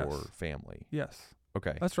towards your family. Yes.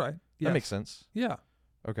 Okay. That's right. Yes. That makes sense. Yeah.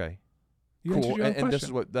 Okay. You cool. And this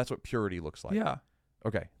is that's what purity looks like. Yeah.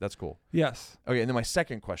 Okay, that's cool. Yes. Okay, and then my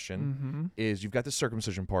second question is, you've got the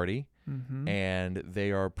circumcision party, and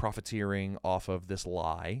they are profiteering off of this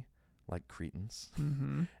lie, like Cretans.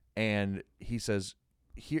 And he says,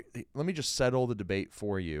 "Here, let me just settle the debate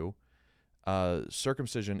for you.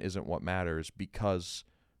 Circumcision isn't what matters because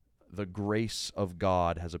the grace of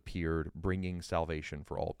God has appeared, bringing salvation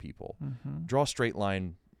for all people." Draw a straight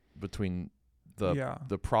line between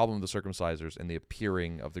the problem of the circumcisers and the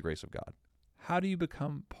appearing of the grace of God. How do you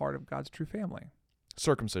become part of God's true family?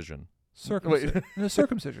 Circumcision.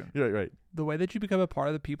 Circumcision. Yeah, right. The way that you become a part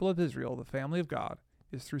of the people of Israel, the family of God,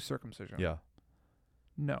 is through circumcision. Yeah.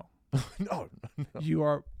 No. No. You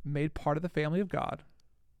are made part of the family of God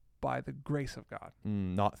by the grace of God.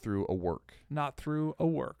 Not through a work. Not through a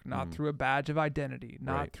work. Not through a badge of identity.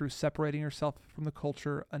 Not through separating yourself from the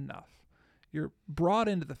culture enough. You're brought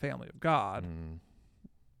into the family of God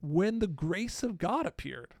when the grace of God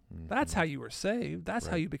appeared. That's how you were saved. That's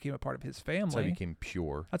how you became a part of his family. That's how you became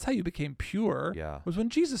pure. That's how you became pure. Was when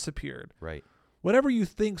Jesus appeared. Right. Whatever you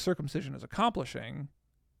think circumcision is accomplishing,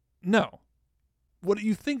 no. What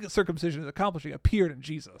you think circumcision is accomplishing appeared in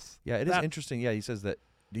Jesus. Yeah, it is interesting. Yeah, he says that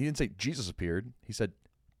he didn't say Jesus appeared. He said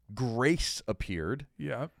grace appeared.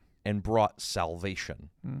 Yeah. And brought salvation.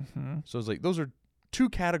 So it's like those are two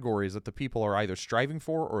categories that the people are either striving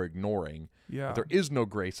for or ignoring. Yeah. There is no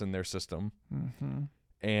grace in their system.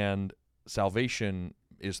 And salvation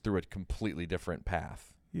is through a completely different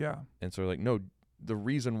path. Yeah. And so like, no, the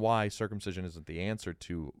reason why circumcision isn't the answer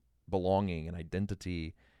to belonging and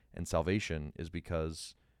identity and salvation is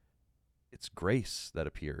because it's grace that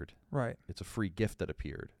appeared. Right. It's a free gift that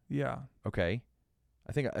appeared. Yeah. Okay.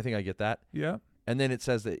 I think I get that. Yeah. And then it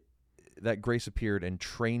says that grace appeared and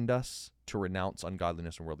trained us to renounce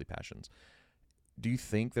ungodliness and worldly passions. Do you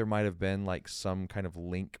think there might have been like some kind of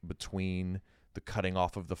link between the cutting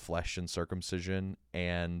off of the flesh and circumcision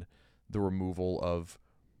and the removal of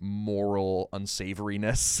moral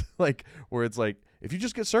unsavoriness? Like, where it's like, if you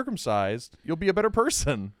just get circumcised, you'll be a better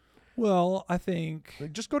person. Well, I think...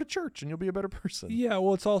 Like, just go to church and you'll be a better person. Yeah,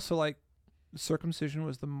 well, it's also like circumcision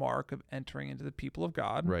was the mark of entering into the people of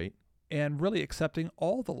God. Right. And really accepting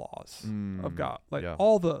all the laws of God, like yeah.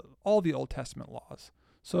 all the Old Testament laws.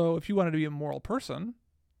 So if you wanted to be a moral person,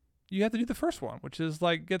 you have to do the first one, which is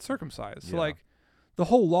like get circumcised. So like the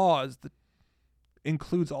whole law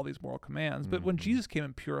includes all these moral commands. But when Jesus came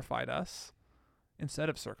and purified us instead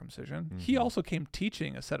of circumcision. He also came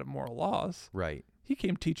teaching a set of moral laws. Right. He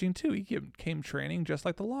came teaching too. He came training just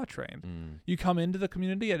like the law trained. You come into the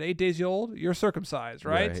community at 8 days old, you're circumcised,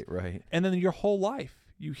 right? Right. And then your whole life,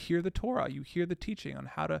 you hear the Torah, you hear the teaching on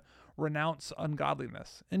how to renounce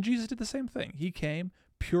ungodliness. And Jesus did the same thing. He came,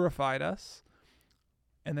 purified us,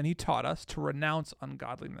 and then he taught us to renounce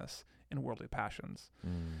ungodliness and worldly passions.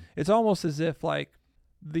 It's almost as if like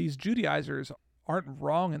these Judaizers aren't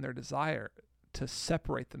wrong in their desire to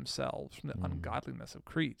separate themselves from the ungodliness of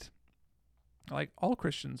Crete. Like all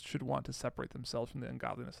Christians should want to separate themselves from the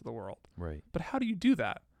ungodliness of the world. Right. But how do you do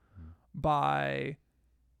that? By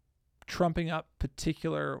trumping up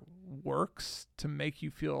particular works to make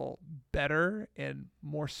you feel better and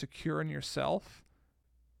more secure in yourself?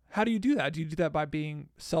 How do you do that? Do you do that by being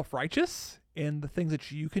self-righteous in the things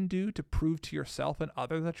that you can do to prove to yourself and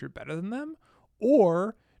others that you're better than them?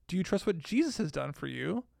 Or do you trust what Jesus has done for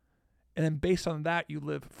you, and then based on that, you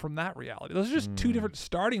live from that reality? Those are just two different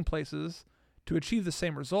starting places to achieve the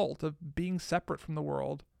same result of being separate from the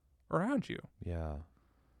world around you. Yeah.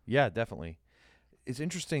 Yeah, definitely. It's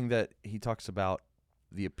interesting that he talks about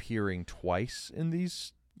the appearing twice in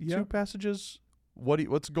these two passages.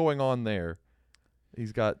 What's going on there?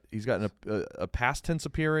 He's got a past tense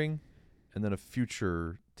appearing and then a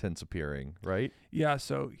future tense appearing, right? Yeah,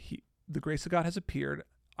 so the grace of God has appeared.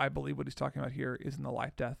 I believe what he's talking about here is in the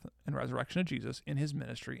life, death, and resurrection of Jesus, in his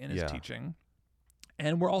ministry, in his teaching.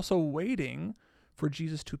 And we're also waiting for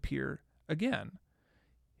Jesus to appear again.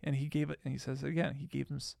 And he says again, he gave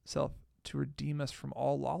himself to redeem us from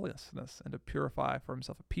all lawlessness and to purify for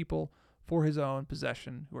himself a people for his own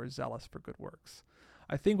possession who are zealous for good works.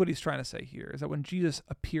 I think what he's trying to say here is that when Jesus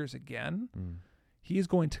appears again, he is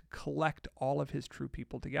going to collect all of his true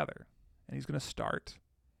people together. And he's going to start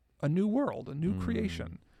a new world, a new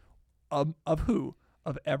creation. Of who?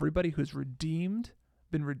 Of everybody who's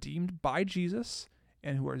been redeemed by Jesus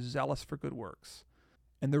and who are zealous for good works.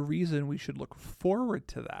 And the reason we should look forward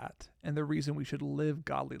to that and the reason we should live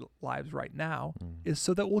godly lives right now is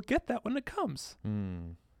so that we'll get that when it comes.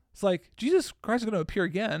 It's like Jesus Christ is going to appear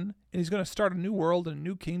again, and he's going to start a new world and a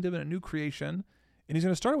new kingdom and a new creation. And he's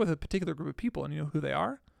going to start with a particular group of people. And you know who they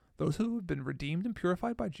are? Those who have been redeemed and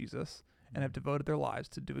purified by Jesus and have devoted their lives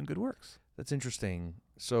to doing good works. That's interesting.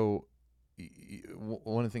 So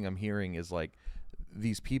one thing I'm hearing is like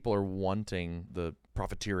these people are wanting, the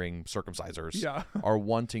profiteering circumcisers are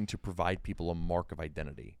wanting to provide people a mark of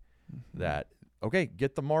identity. That, okay,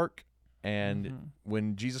 get the mark, and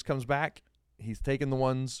when Jesus comes back, he's taking the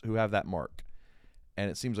ones who have that mark. And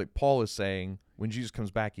it seems like Paul is saying when Jesus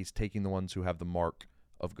comes back, he's taking the ones who have the mark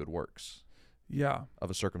of good works. Yeah. Of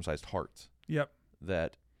a circumcised heart. Yep.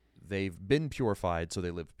 That they've been purified, so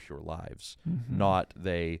they live pure lives. Not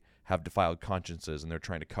they have defiled consciences and they're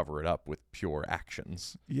trying to cover it up with pure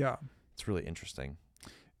actions. Yeah. It's really interesting.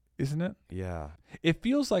 Isn't it? Yeah. It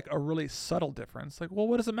feels like a really subtle difference. Like, well,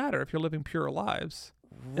 what does it matter if you're living pure lives?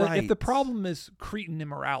 Right. If the problem is Cretan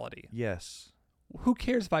immorality. Yes. Who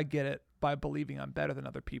cares if I get it by believing I'm better than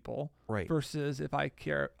other people? Right. Versus if I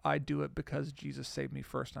care, I do it because Jesus saved me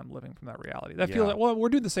first and I'm living from that reality. That feels like, well, we're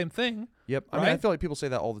doing the same thing. Yep. Right? I mean, I feel like people say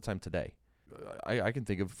that all the time today. I can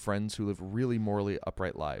think of friends who live really morally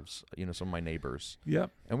upright lives, some of my neighbors.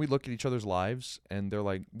 Yep. And we look at each other's lives and they're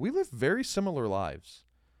like, we live very similar lives.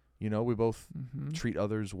 We both treat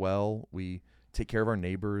others well. We take care of our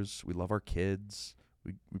neighbors. We love our kids.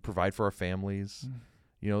 We provide for our families.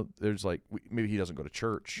 There's like, maybe he doesn't go to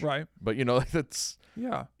church. Right. But, that's,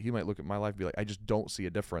 he might look at my life and be like, I just don't see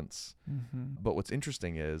a difference. But what's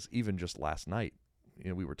interesting is even just last night,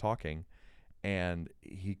 we were talking and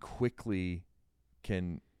he quickly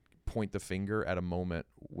can point the finger at a moment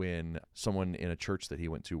when someone in a church that he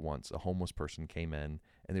went to once, a homeless person came in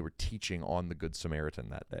and they were teaching on the Good Samaritan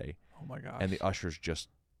that day. Oh my gosh. And the ushers just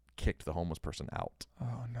kicked the homeless person out.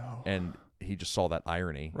 Oh no. And he just saw that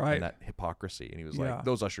irony and that hypocrisy. And he was like,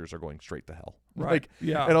 those ushers are going straight to hell. Right.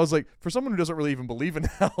 And I was like, for someone who doesn't really even believe in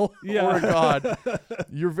hell or a God,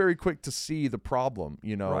 you're very quick to see the problem,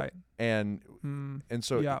 Right. And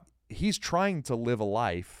so he's trying to live a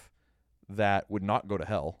life that would not go to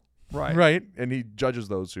hell. Right. Right. And he judges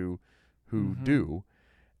those who do.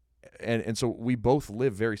 And so we both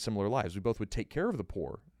live very similar lives. We both would take care of the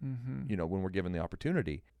poor, when we're given the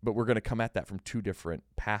opportunity. But we're going to come at that from two different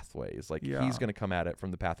pathways. Like he's going to come at it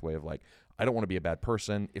from the pathway of like, I don't want to be a bad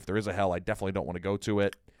person. If there is a hell, I definitely don't want to go to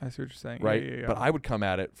it. I see what you're saying. Right. Yeah. But I would come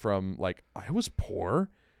at it from like, I was poor.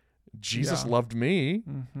 Jesus loved me.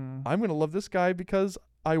 I'm going to love this guy because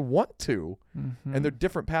I want to. And they're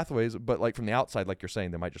different pathways, but like from the outside, like you're saying,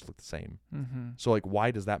 they might just look the same. So like, why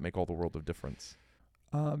does that make all the world of difference?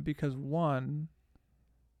 Because one,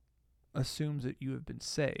 assumes that you have been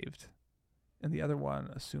saved, and the other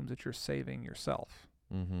one assumes that you're saving yourself.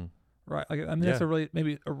 Mm-hmm. Right? Like, I mean, that's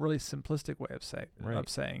maybe a really simplistic way of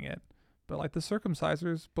saying it. But like the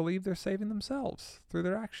circumcisers believe they're saving themselves through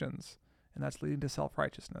their actions, and that's leading to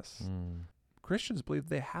self-righteousness. Christians believe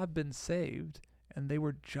they have been saved, and they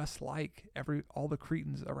were just like all the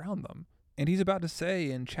Cretans around them. And he's about to say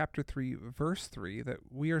in chapter 3, verse 3, that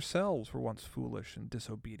we ourselves were once foolish and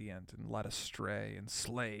disobedient and led astray and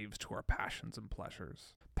slaves to our passions and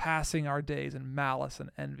pleasures, passing our days in malice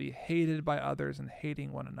and envy, hated by others and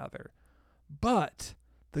hating one another. But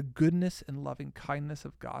the goodness and loving kindness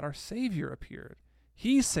of God, our Savior, appeared.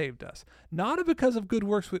 He saved us, not because of good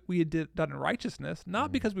works we had done in righteousness,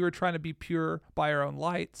 not because we were trying to be pure by our own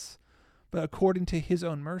lights, but according to his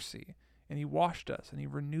own mercy. And he washed us, and he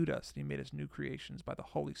renewed us, and he made us new creations by the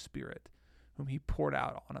Holy Spirit, whom he poured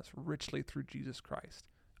out on us richly through Jesus Christ,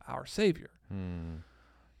 our Savior.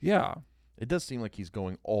 Yeah. It does seem like he's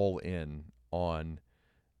going all in on,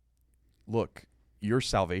 look, your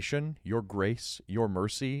salvation, your grace, your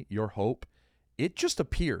mercy, your hope, it just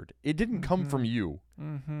appeared. It didn't come from you.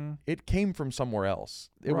 It came from somewhere else.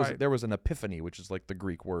 There was an epiphany, which is like the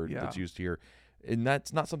Greek word that's used here. And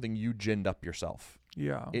that's not something you ginned up yourself.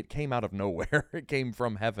 Yeah. It came out of nowhere. It came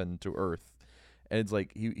from heaven to earth. And it's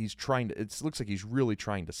like he's trying to, it looks like he's really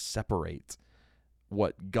trying to separate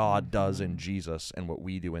what God does in Jesus and what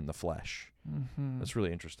we do in the flesh. That's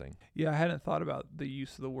really interesting. Yeah, I hadn't thought about the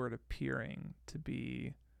use of the word appearing to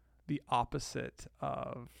be the opposite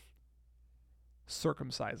of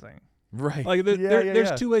circumcising. Right. Like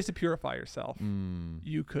there's two ways to purify yourself.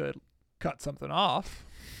 You could cut something off.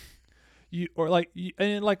 In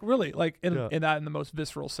the most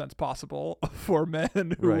visceral sense possible for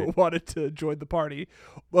men who wanted to join the party,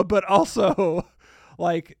 but also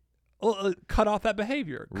like cut off that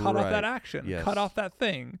behavior, cut off that action, cut off that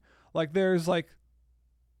thing. Like there's like,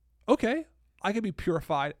 okay, I could be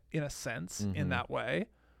purified in a sense in that way,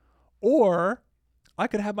 or I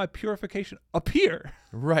could have my purification appear,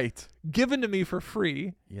 given to me for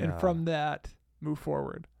free, and from that move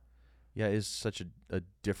forward. Yeah, it is such a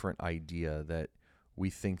different idea that we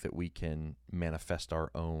think that we can manifest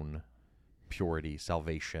our own purity,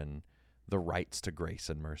 salvation, the rights to grace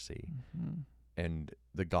and mercy. And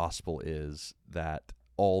the gospel is that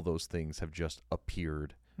all those things have just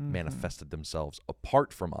appeared, manifested themselves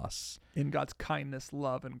apart from us. In God's kindness,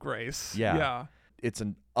 love, and grace. Yeah. It's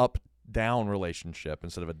an up-down relationship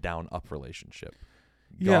instead of a down-up relationship.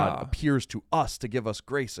 God appears to us to give us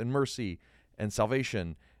grace and mercy and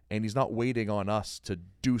salvation, and he's not waiting on us to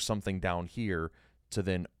do something down here to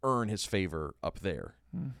then earn his favor up there.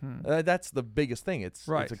 That's the biggest thing. It's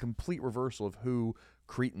a complete reversal of who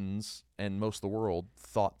Cretans and most of the world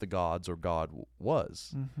thought the gods or God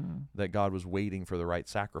was. That God was waiting for the right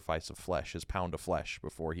sacrifice of flesh, his pound of flesh,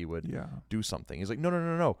 before he would do something. He's like,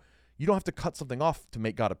 no. You don't have to cut something off to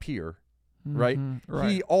make God appear, right?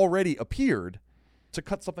 He already appeared to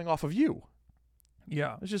cut something off of you.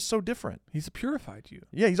 Yeah. It's just so different. He's purified you.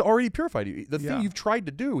 Yeah, he's already purified you. The thing you've tried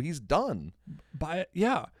to do, he's done. And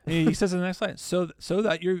he says in the next line, so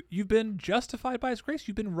that you've been justified by his grace.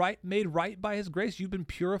 You've been made right by his grace. You've been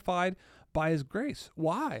purified by his grace.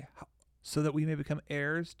 Why? So that we may become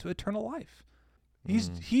heirs to eternal life.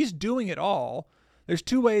 He's doing it all. There's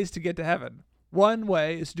two ways to get to heaven. One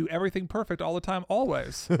way is to do everything perfect all the time,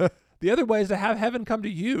 always. The other way is to have heaven come to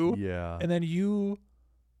you. Yeah. And then you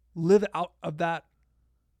live out of that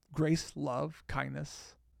grace, love,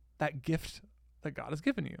 kindness, that gift that God has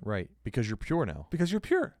given you. Right. Because you're pure now. Because you're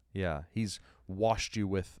pure. Yeah. He's washed you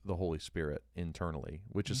with the Holy Spirit internally,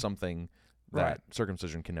 which is something that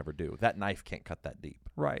circumcision can never do. That knife can't cut that deep.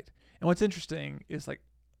 Right. And what's interesting is like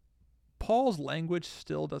Paul's language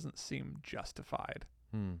still doesn't seem justified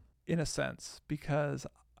in a sense, because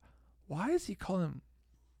why is he calling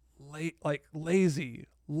them lazy,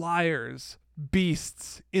 liars,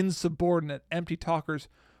 beasts, insubordinate, empty talkers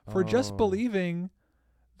for just believing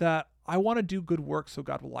that I want to do good work so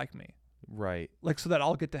God will like me. Right. Like so that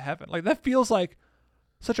I'll get to heaven. Like that feels like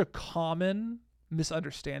such a common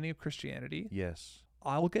misunderstanding of Christianity. Yes.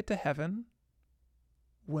 I'll get to heaven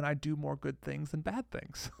when I do more good things than bad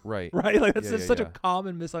things. Right. Right? Like that's such a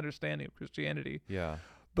common misunderstanding of Christianity. Yeah.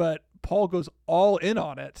 But Paul goes all in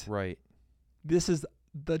on it. Right. This is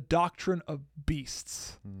the doctrine of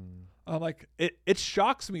beasts. Like it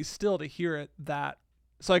shocks me still to hear it that.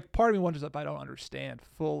 So like part of me wonders if I don't understand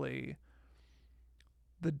fully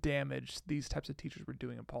the damage these types of teachers were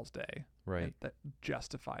doing in Paul's day. Right. That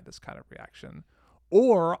justify this kind of reaction.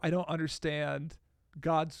 Or I don't understand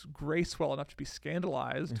God's grace well enough to be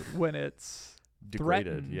scandalized when it's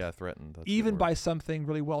Degraded. Threatened. That's a good even word. by something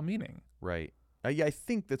really well-meaning. Right. Yeah, I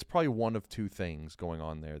think that's probably one of two things going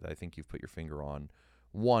on there that I think you've put your finger on.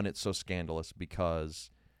 One, it's so scandalous because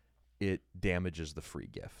it damages the free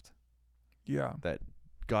gift. Yeah. That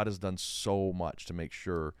God has done so much to make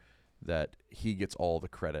sure that he gets all the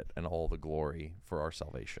credit and all the glory for our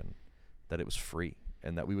salvation, that it was free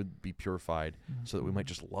and that we would be purified so that we might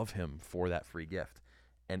just love him for that free gift.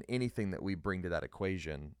 And anything that we bring to that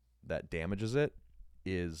equation that damages it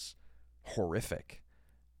is horrific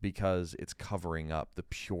because it's covering up the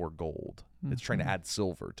pure gold. It's trying to add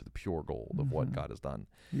silver to the pure gold of what God has done.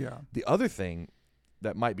 Yeah. The other thing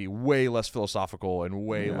that might be way less philosophical and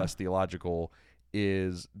way less theological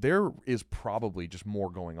is there is probably just more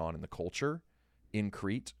going on in the culture in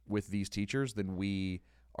Crete with these teachers than we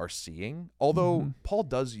are seeing. Although Paul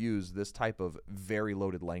does use this type of very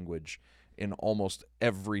loaded language in almost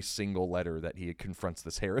every single letter that he confronts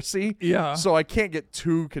this heresy. Yeah. So I can't get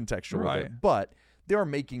too contextual with Right. it. But they are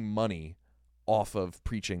making money off of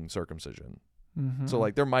preaching circumcision. So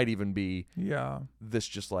like there might even be this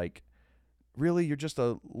just like, really, you're just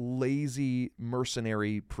a lazy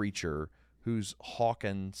mercenary preacher who's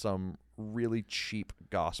hawking some really cheap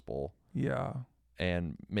gospel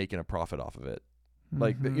and making a profit off of it.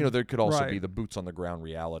 Like, you know, there could also be the boots on the ground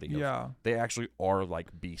reality of they actually are like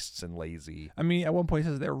beasts and lazy. I mean, at one point it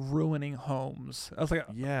says they're ruining homes. I was like,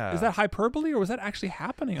 Yeah. is that hyperbole or was that actually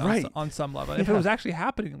happening on some level? If it was actually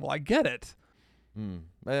happening, well, I get it.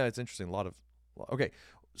 Yeah, it's interesting. A lot of, okay.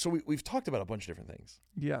 So we've talked about a bunch of different things.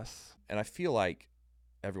 Yes. And I feel like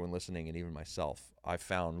everyone listening and even myself, I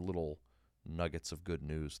found little nuggets of good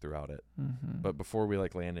news throughout it. But before we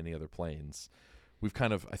like land any other planes, we've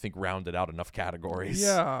kind of, I think, rounded out enough categories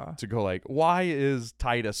to go like, why is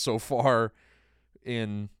Titus so far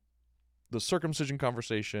in the circumcision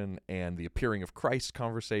conversation and the appearing of Christ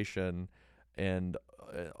conversation and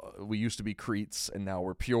we used to be Cretes and now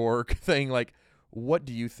we're pure thing? Like, what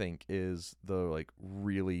do you think is the like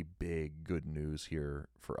really big good news here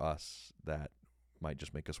for us that might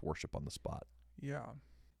just make us worship on the spot? Yeah.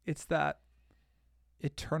 It's that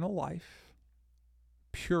eternal life,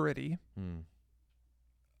 purity,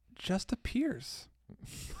 just appears.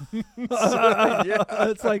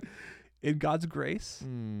 It's like in God's grace,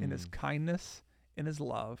 in his kindness, in his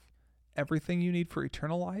love, everything you need for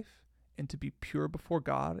eternal life and to be pure before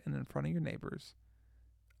God and in front of your neighbors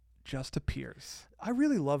just appears. I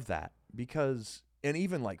really love that because, and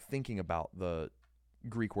even like thinking about the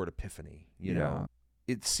Greek word epiphany, you know,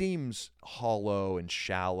 it seems hollow and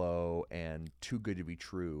shallow and too good to be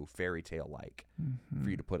true, fairy tale like for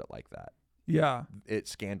you to put it like that. Yeah. It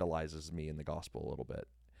scandalizes me in the gospel a little bit.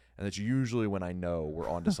 And that's usually when I know we're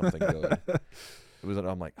onto something good. It was that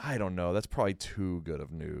I'm like, I don't know, that's probably too good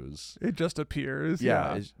of news. It just appears.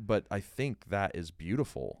 Yeah. But I think that is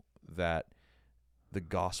beautiful, that the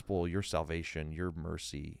gospel, your salvation, your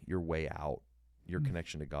mercy, your way out, your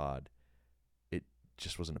connection to God, it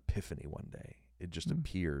just was an epiphany one day. It just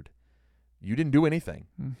appeared. You didn't do anything.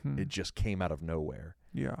 It just came out of nowhere.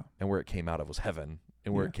 Yeah. And where it came out of was heaven.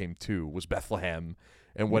 And where it came to was Bethlehem.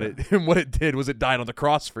 And what it did was it died on the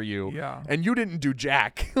cross for you. Yeah. And you didn't do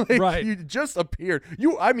jack. Right. You just appeared.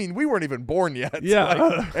 I mean, we weren't even born yet.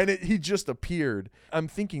 Yeah. He just appeared. I'm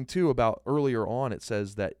thinking too about earlier on, it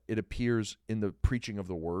says that it appears in the preaching of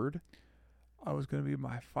the word. I was going to be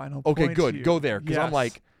my final Okay, point good. here. Go there. Because I'm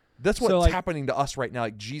like, that's what's So, like, happening to us right now.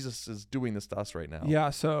 Like Jesus is doing this to us right now. Yeah.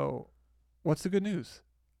 So what's the good news?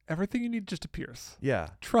 Everything you need just appears. Yeah.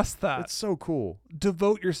 Trust that. It's so cool.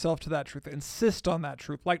 Devote yourself to that truth. Insist on that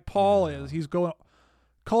truth. Like Paul is. He's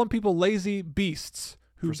calling people lazy beasts.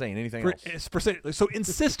 For saying anything else. So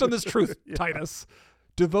insist on this truth, Titus.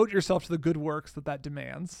 Devote yourself to the good works that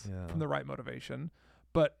demands from the right motivation.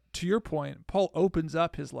 But to your point, Paul opens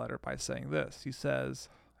up his letter by saying this. He says,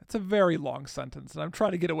 it's a very long sentence, and I'm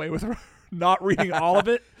trying to get away with not reading all of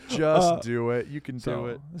it. Just do it. You can do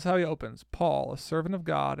it. This is how he opens. Paul, a servant of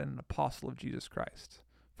God and an apostle of Jesus Christ,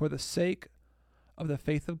 for the sake of the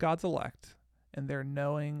faith of God's elect and their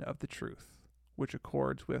knowing of the truth, which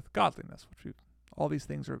accords with godliness, all these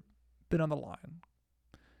things are been on the line,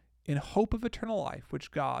 in hope of eternal life,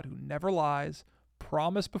 which God, who never lies,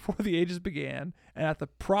 promised before the ages began, and at the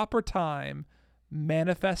proper time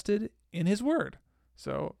manifested in his word.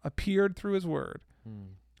 So appeared through his word,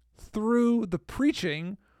 through the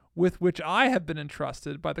preaching with which I have been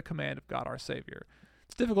entrusted by the command of God our Savior.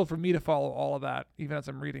 It's difficult for me to follow all of that, even as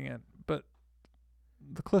I'm reading it, but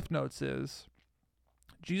the Cliff Notes is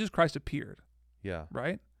Jesus Christ appeared. Yeah.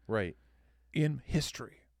 Right? Right. In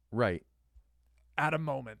history. Right. At a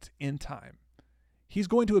moment in time. He's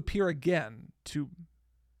going to appear again to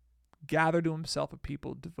gather to himself a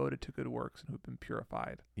people devoted to good works and who've been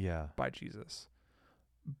purified Yeah. by Jesus.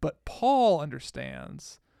 But Paul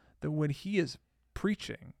understands that when he is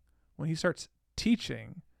preaching, when he starts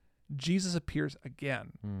teaching, Jesus appears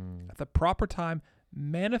again at the proper time,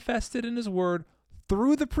 manifested in his word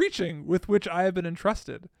through the preaching with which I have been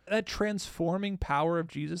entrusted. That transforming power of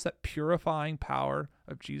Jesus, that purifying power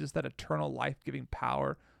of Jesus, that eternal life-giving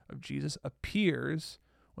power of Jesus appears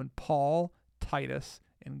when Paul, Titus,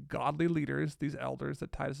 and godly leaders, these elders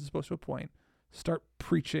that Titus is supposed to appoint, start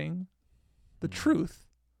preaching the truth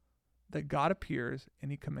that God appears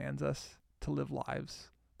and he commands us to live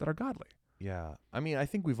lives that are godly. Yeah. I mean, I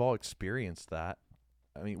think we've all experienced that.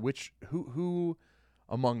 I mean, who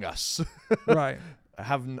among us Right.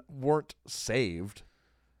 weren't saved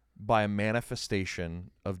by a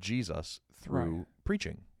manifestation of Jesus through Right.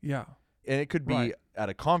 preaching? Yeah. And it could be Right. at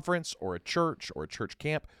a conference or a church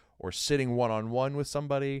camp or sitting one-on-one with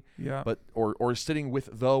somebody, Yeah. but or sitting with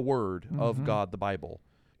the word of Mhm. God, the Bible.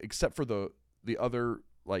 Except for the other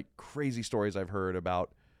like crazy stories I've heard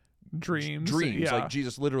about Dreams. dreams, Yeah. like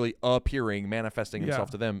Jesus literally appearing, manifesting himself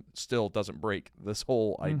Yeah. to them, still doesn't break this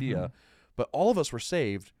whole idea. Mhm. But all of us were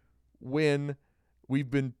saved when we've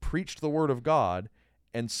been preached the word of God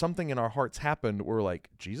and something in our hearts happened. We're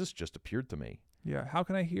like, Jesus just appeared to me. Yeah. How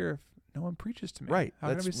can I hear if no one preaches to me? Right. How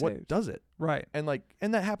can I be That's what saved? does it. Right. And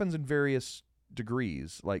that happens in various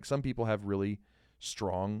degrees. Like some people have really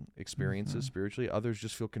strong experiences Mhm. spiritually. Others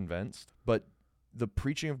just feel convinced. But the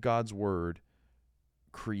preaching of God's word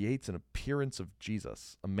creates an appearance of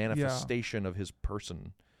Jesus, a manifestation of his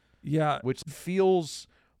person, Yeah. which feels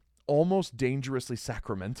almost dangerously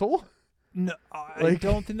sacramental. No, I Like-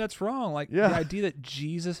 don't think that's wrong. Like Yeah. the idea that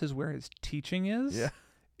Jesus is where his teaching is, Yeah.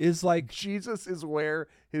 is like, Jesus is where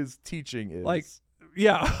his teaching is. Like,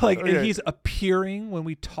 yeah, like and Okay. he's appearing when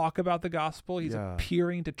we talk about the gospel. He's Yeah.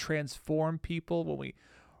 appearing to transform people when we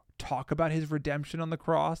talk about his redemption on the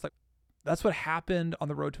cross. Like that's what happened on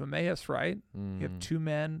the road to Emmaus, right? You have two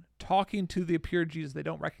men talking to the appeared Jesus they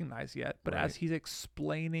don't recognize yet, but as Right. he's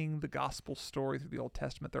explaining the gospel story through the Old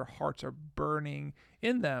Testament, their hearts are burning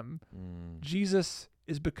in them. Jesus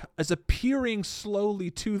is appearing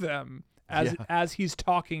slowly to them as he's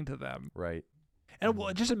talking to them. Right. And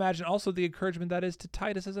well, just imagine also the encouragement that is to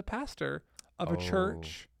Titus as a pastor of a Oh.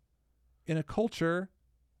 church in a culture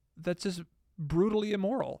that's just brutally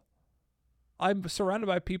immoral. I'm surrounded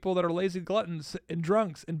by people that are lazy gluttons and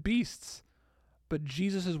drunks and beasts, but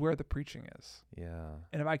Jesus is where the preaching is. Yeah.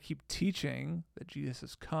 And if I keep teaching that Jesus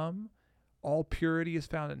has come, all purity is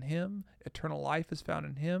found in him, eternal life is found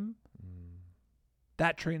in him,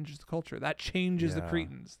 that changes the culture. That changes the Yeah.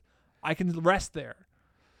 Cretans. I can rest there.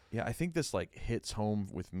 Yeah, I think this like hits home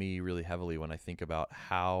with me really heavily when I think about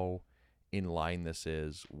how in line this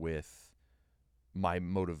is with my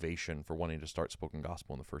motivation for wanting to start Spoken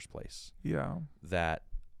Gospel in the first place. Yeah. That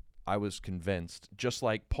I was convinced, just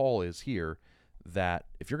like Paul is here, that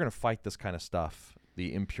if you're going to fight this kind of stuff,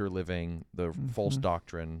 the impure living, the false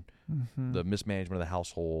doctrine, the mismanagement of the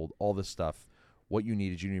household, all this stuff, what you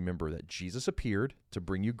need is you need to remember that Jesus appeared to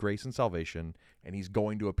bring you grace and salvation, and he's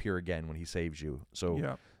going to appear again when he saves you. So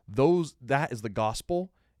Yeah. that is the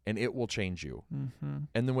gospel, and it will change you. And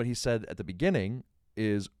then what he said at the beginning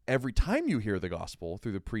is every time you hear the gospel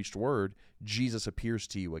through the preached word, Jesus appears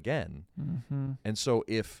to you again. And so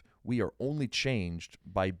if we are only changed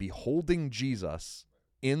by beholding Jesus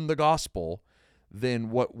in the gospel, then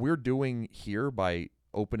what we're doing here by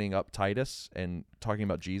opening up Titus and talking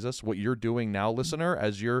about Jesus, what you're doing now, listener,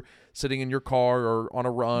 as you're sitting in your car or on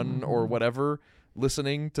a run or whatever,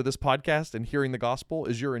 listening to this podcast and hearing the gospel,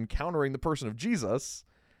 is you're encountering the person of Jesus,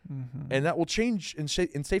 and that will change and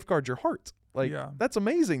safeguard your heart. Like, Yeah. that's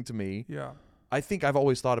amazing to me. Yeah. I think I've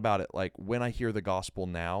always thought about it like when I hear the gospel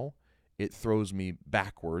now, it throws me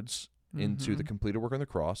backwards into the completed work on the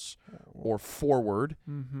cross, or forward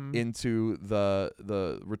into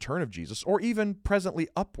the return of Jesus, or even presently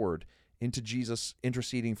upward into Jesus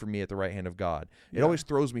interceding for me at the right hand of God. It Yeah. always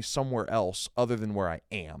throws me somewhere else other than where I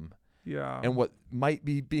am. Yeah. And what might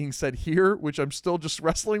be being said here, which I'm still just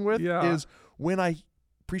wrestling with, Yeah. is when I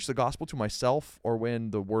preach the gospel to myself, or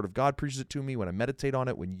when the word of God preaches it to me, when I meditate on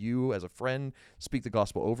it, when you as a friend speak the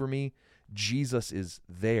gospel over me, Jesus is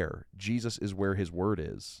there. Jesus is where his word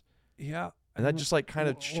is. Yeah. And that just like kind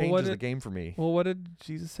of Well, changes the game for me. Well, what did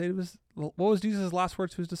Jesus say to his? What was Jesus' last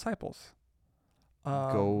words to his disciples?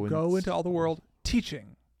 Go into all the world,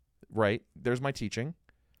 teaching Right? There's my teaching,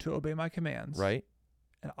 to obey my commands. right?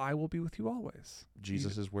 And I will be with you always.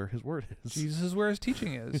 Jesus is where his word is. Jesus is where his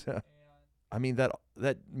teaching is. Yeah. I mean, that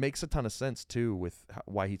makes a ton of sense too with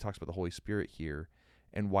why he talks about the Holy Spirit here,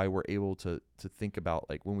 and why we're able to think about,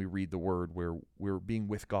 like, when we read the word, where we're being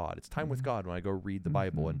with God. It's time with God when I go read the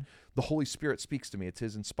Bible, and the Holy Spirit speaks to me. It's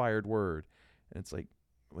his inspired word. And it's like,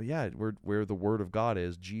 well, yeah, where the word of God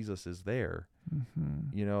is, Jesus is there.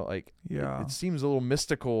 You know, like, it seems a little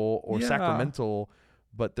mystical or sacramental,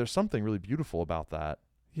 but there's something really beautiful about that.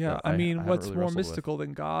 Yeah, I mean, what's really more mystical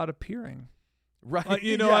than God appearing? Right.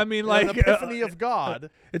 You know, I mean, like, an epiphany of God.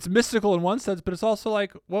 It's mystical in one sense, but it's also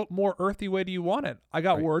like, what more earthly way do you want it? I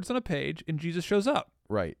got words on a page, and Jesus shows up.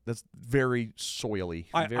 Right. That's very soily.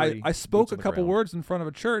 I spoke a couple words in front of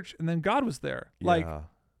a church, and then God was there. Yeah. Like,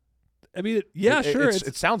 I mean, sure.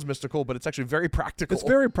 It sounds mystical, but it's actually very practical. It's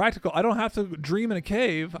very practical. I don't have to dream in a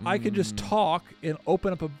cave. I can just talk and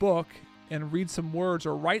open up a book and read some words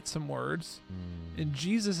or write some words, and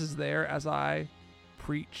Jesus is there as I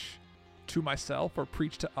preach to myself or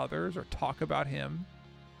preach to others or talk about him.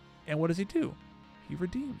 And what does he do? He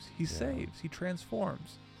redeems, he saves, he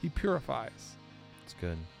transforms, he purifies. It's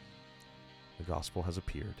good. The gospel has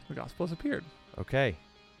appeared. The gospel has appeared. Okay.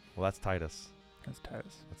 Well, that's Titus. That's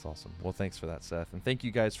Titus. That's awesome. Well, thanks for that, Seth, and thank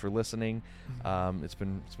you guys for listening. It's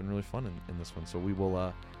been really fun in this one. So we will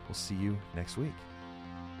we'll see you next week.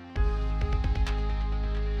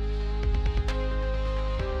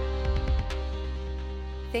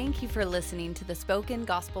 Thank you for listening to the Spoken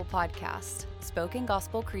Gospel Podcast. Spoken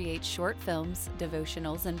Gospel creates short films,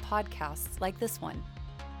 devotionals, and podcasts like this one.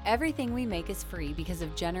 Everything we make is free because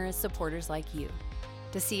of generous supporters like you.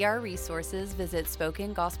 To see our resources, visit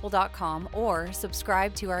spokengospel.com or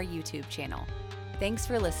subscribe to our YouTube channel. Thanks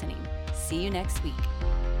for listening. See you next week.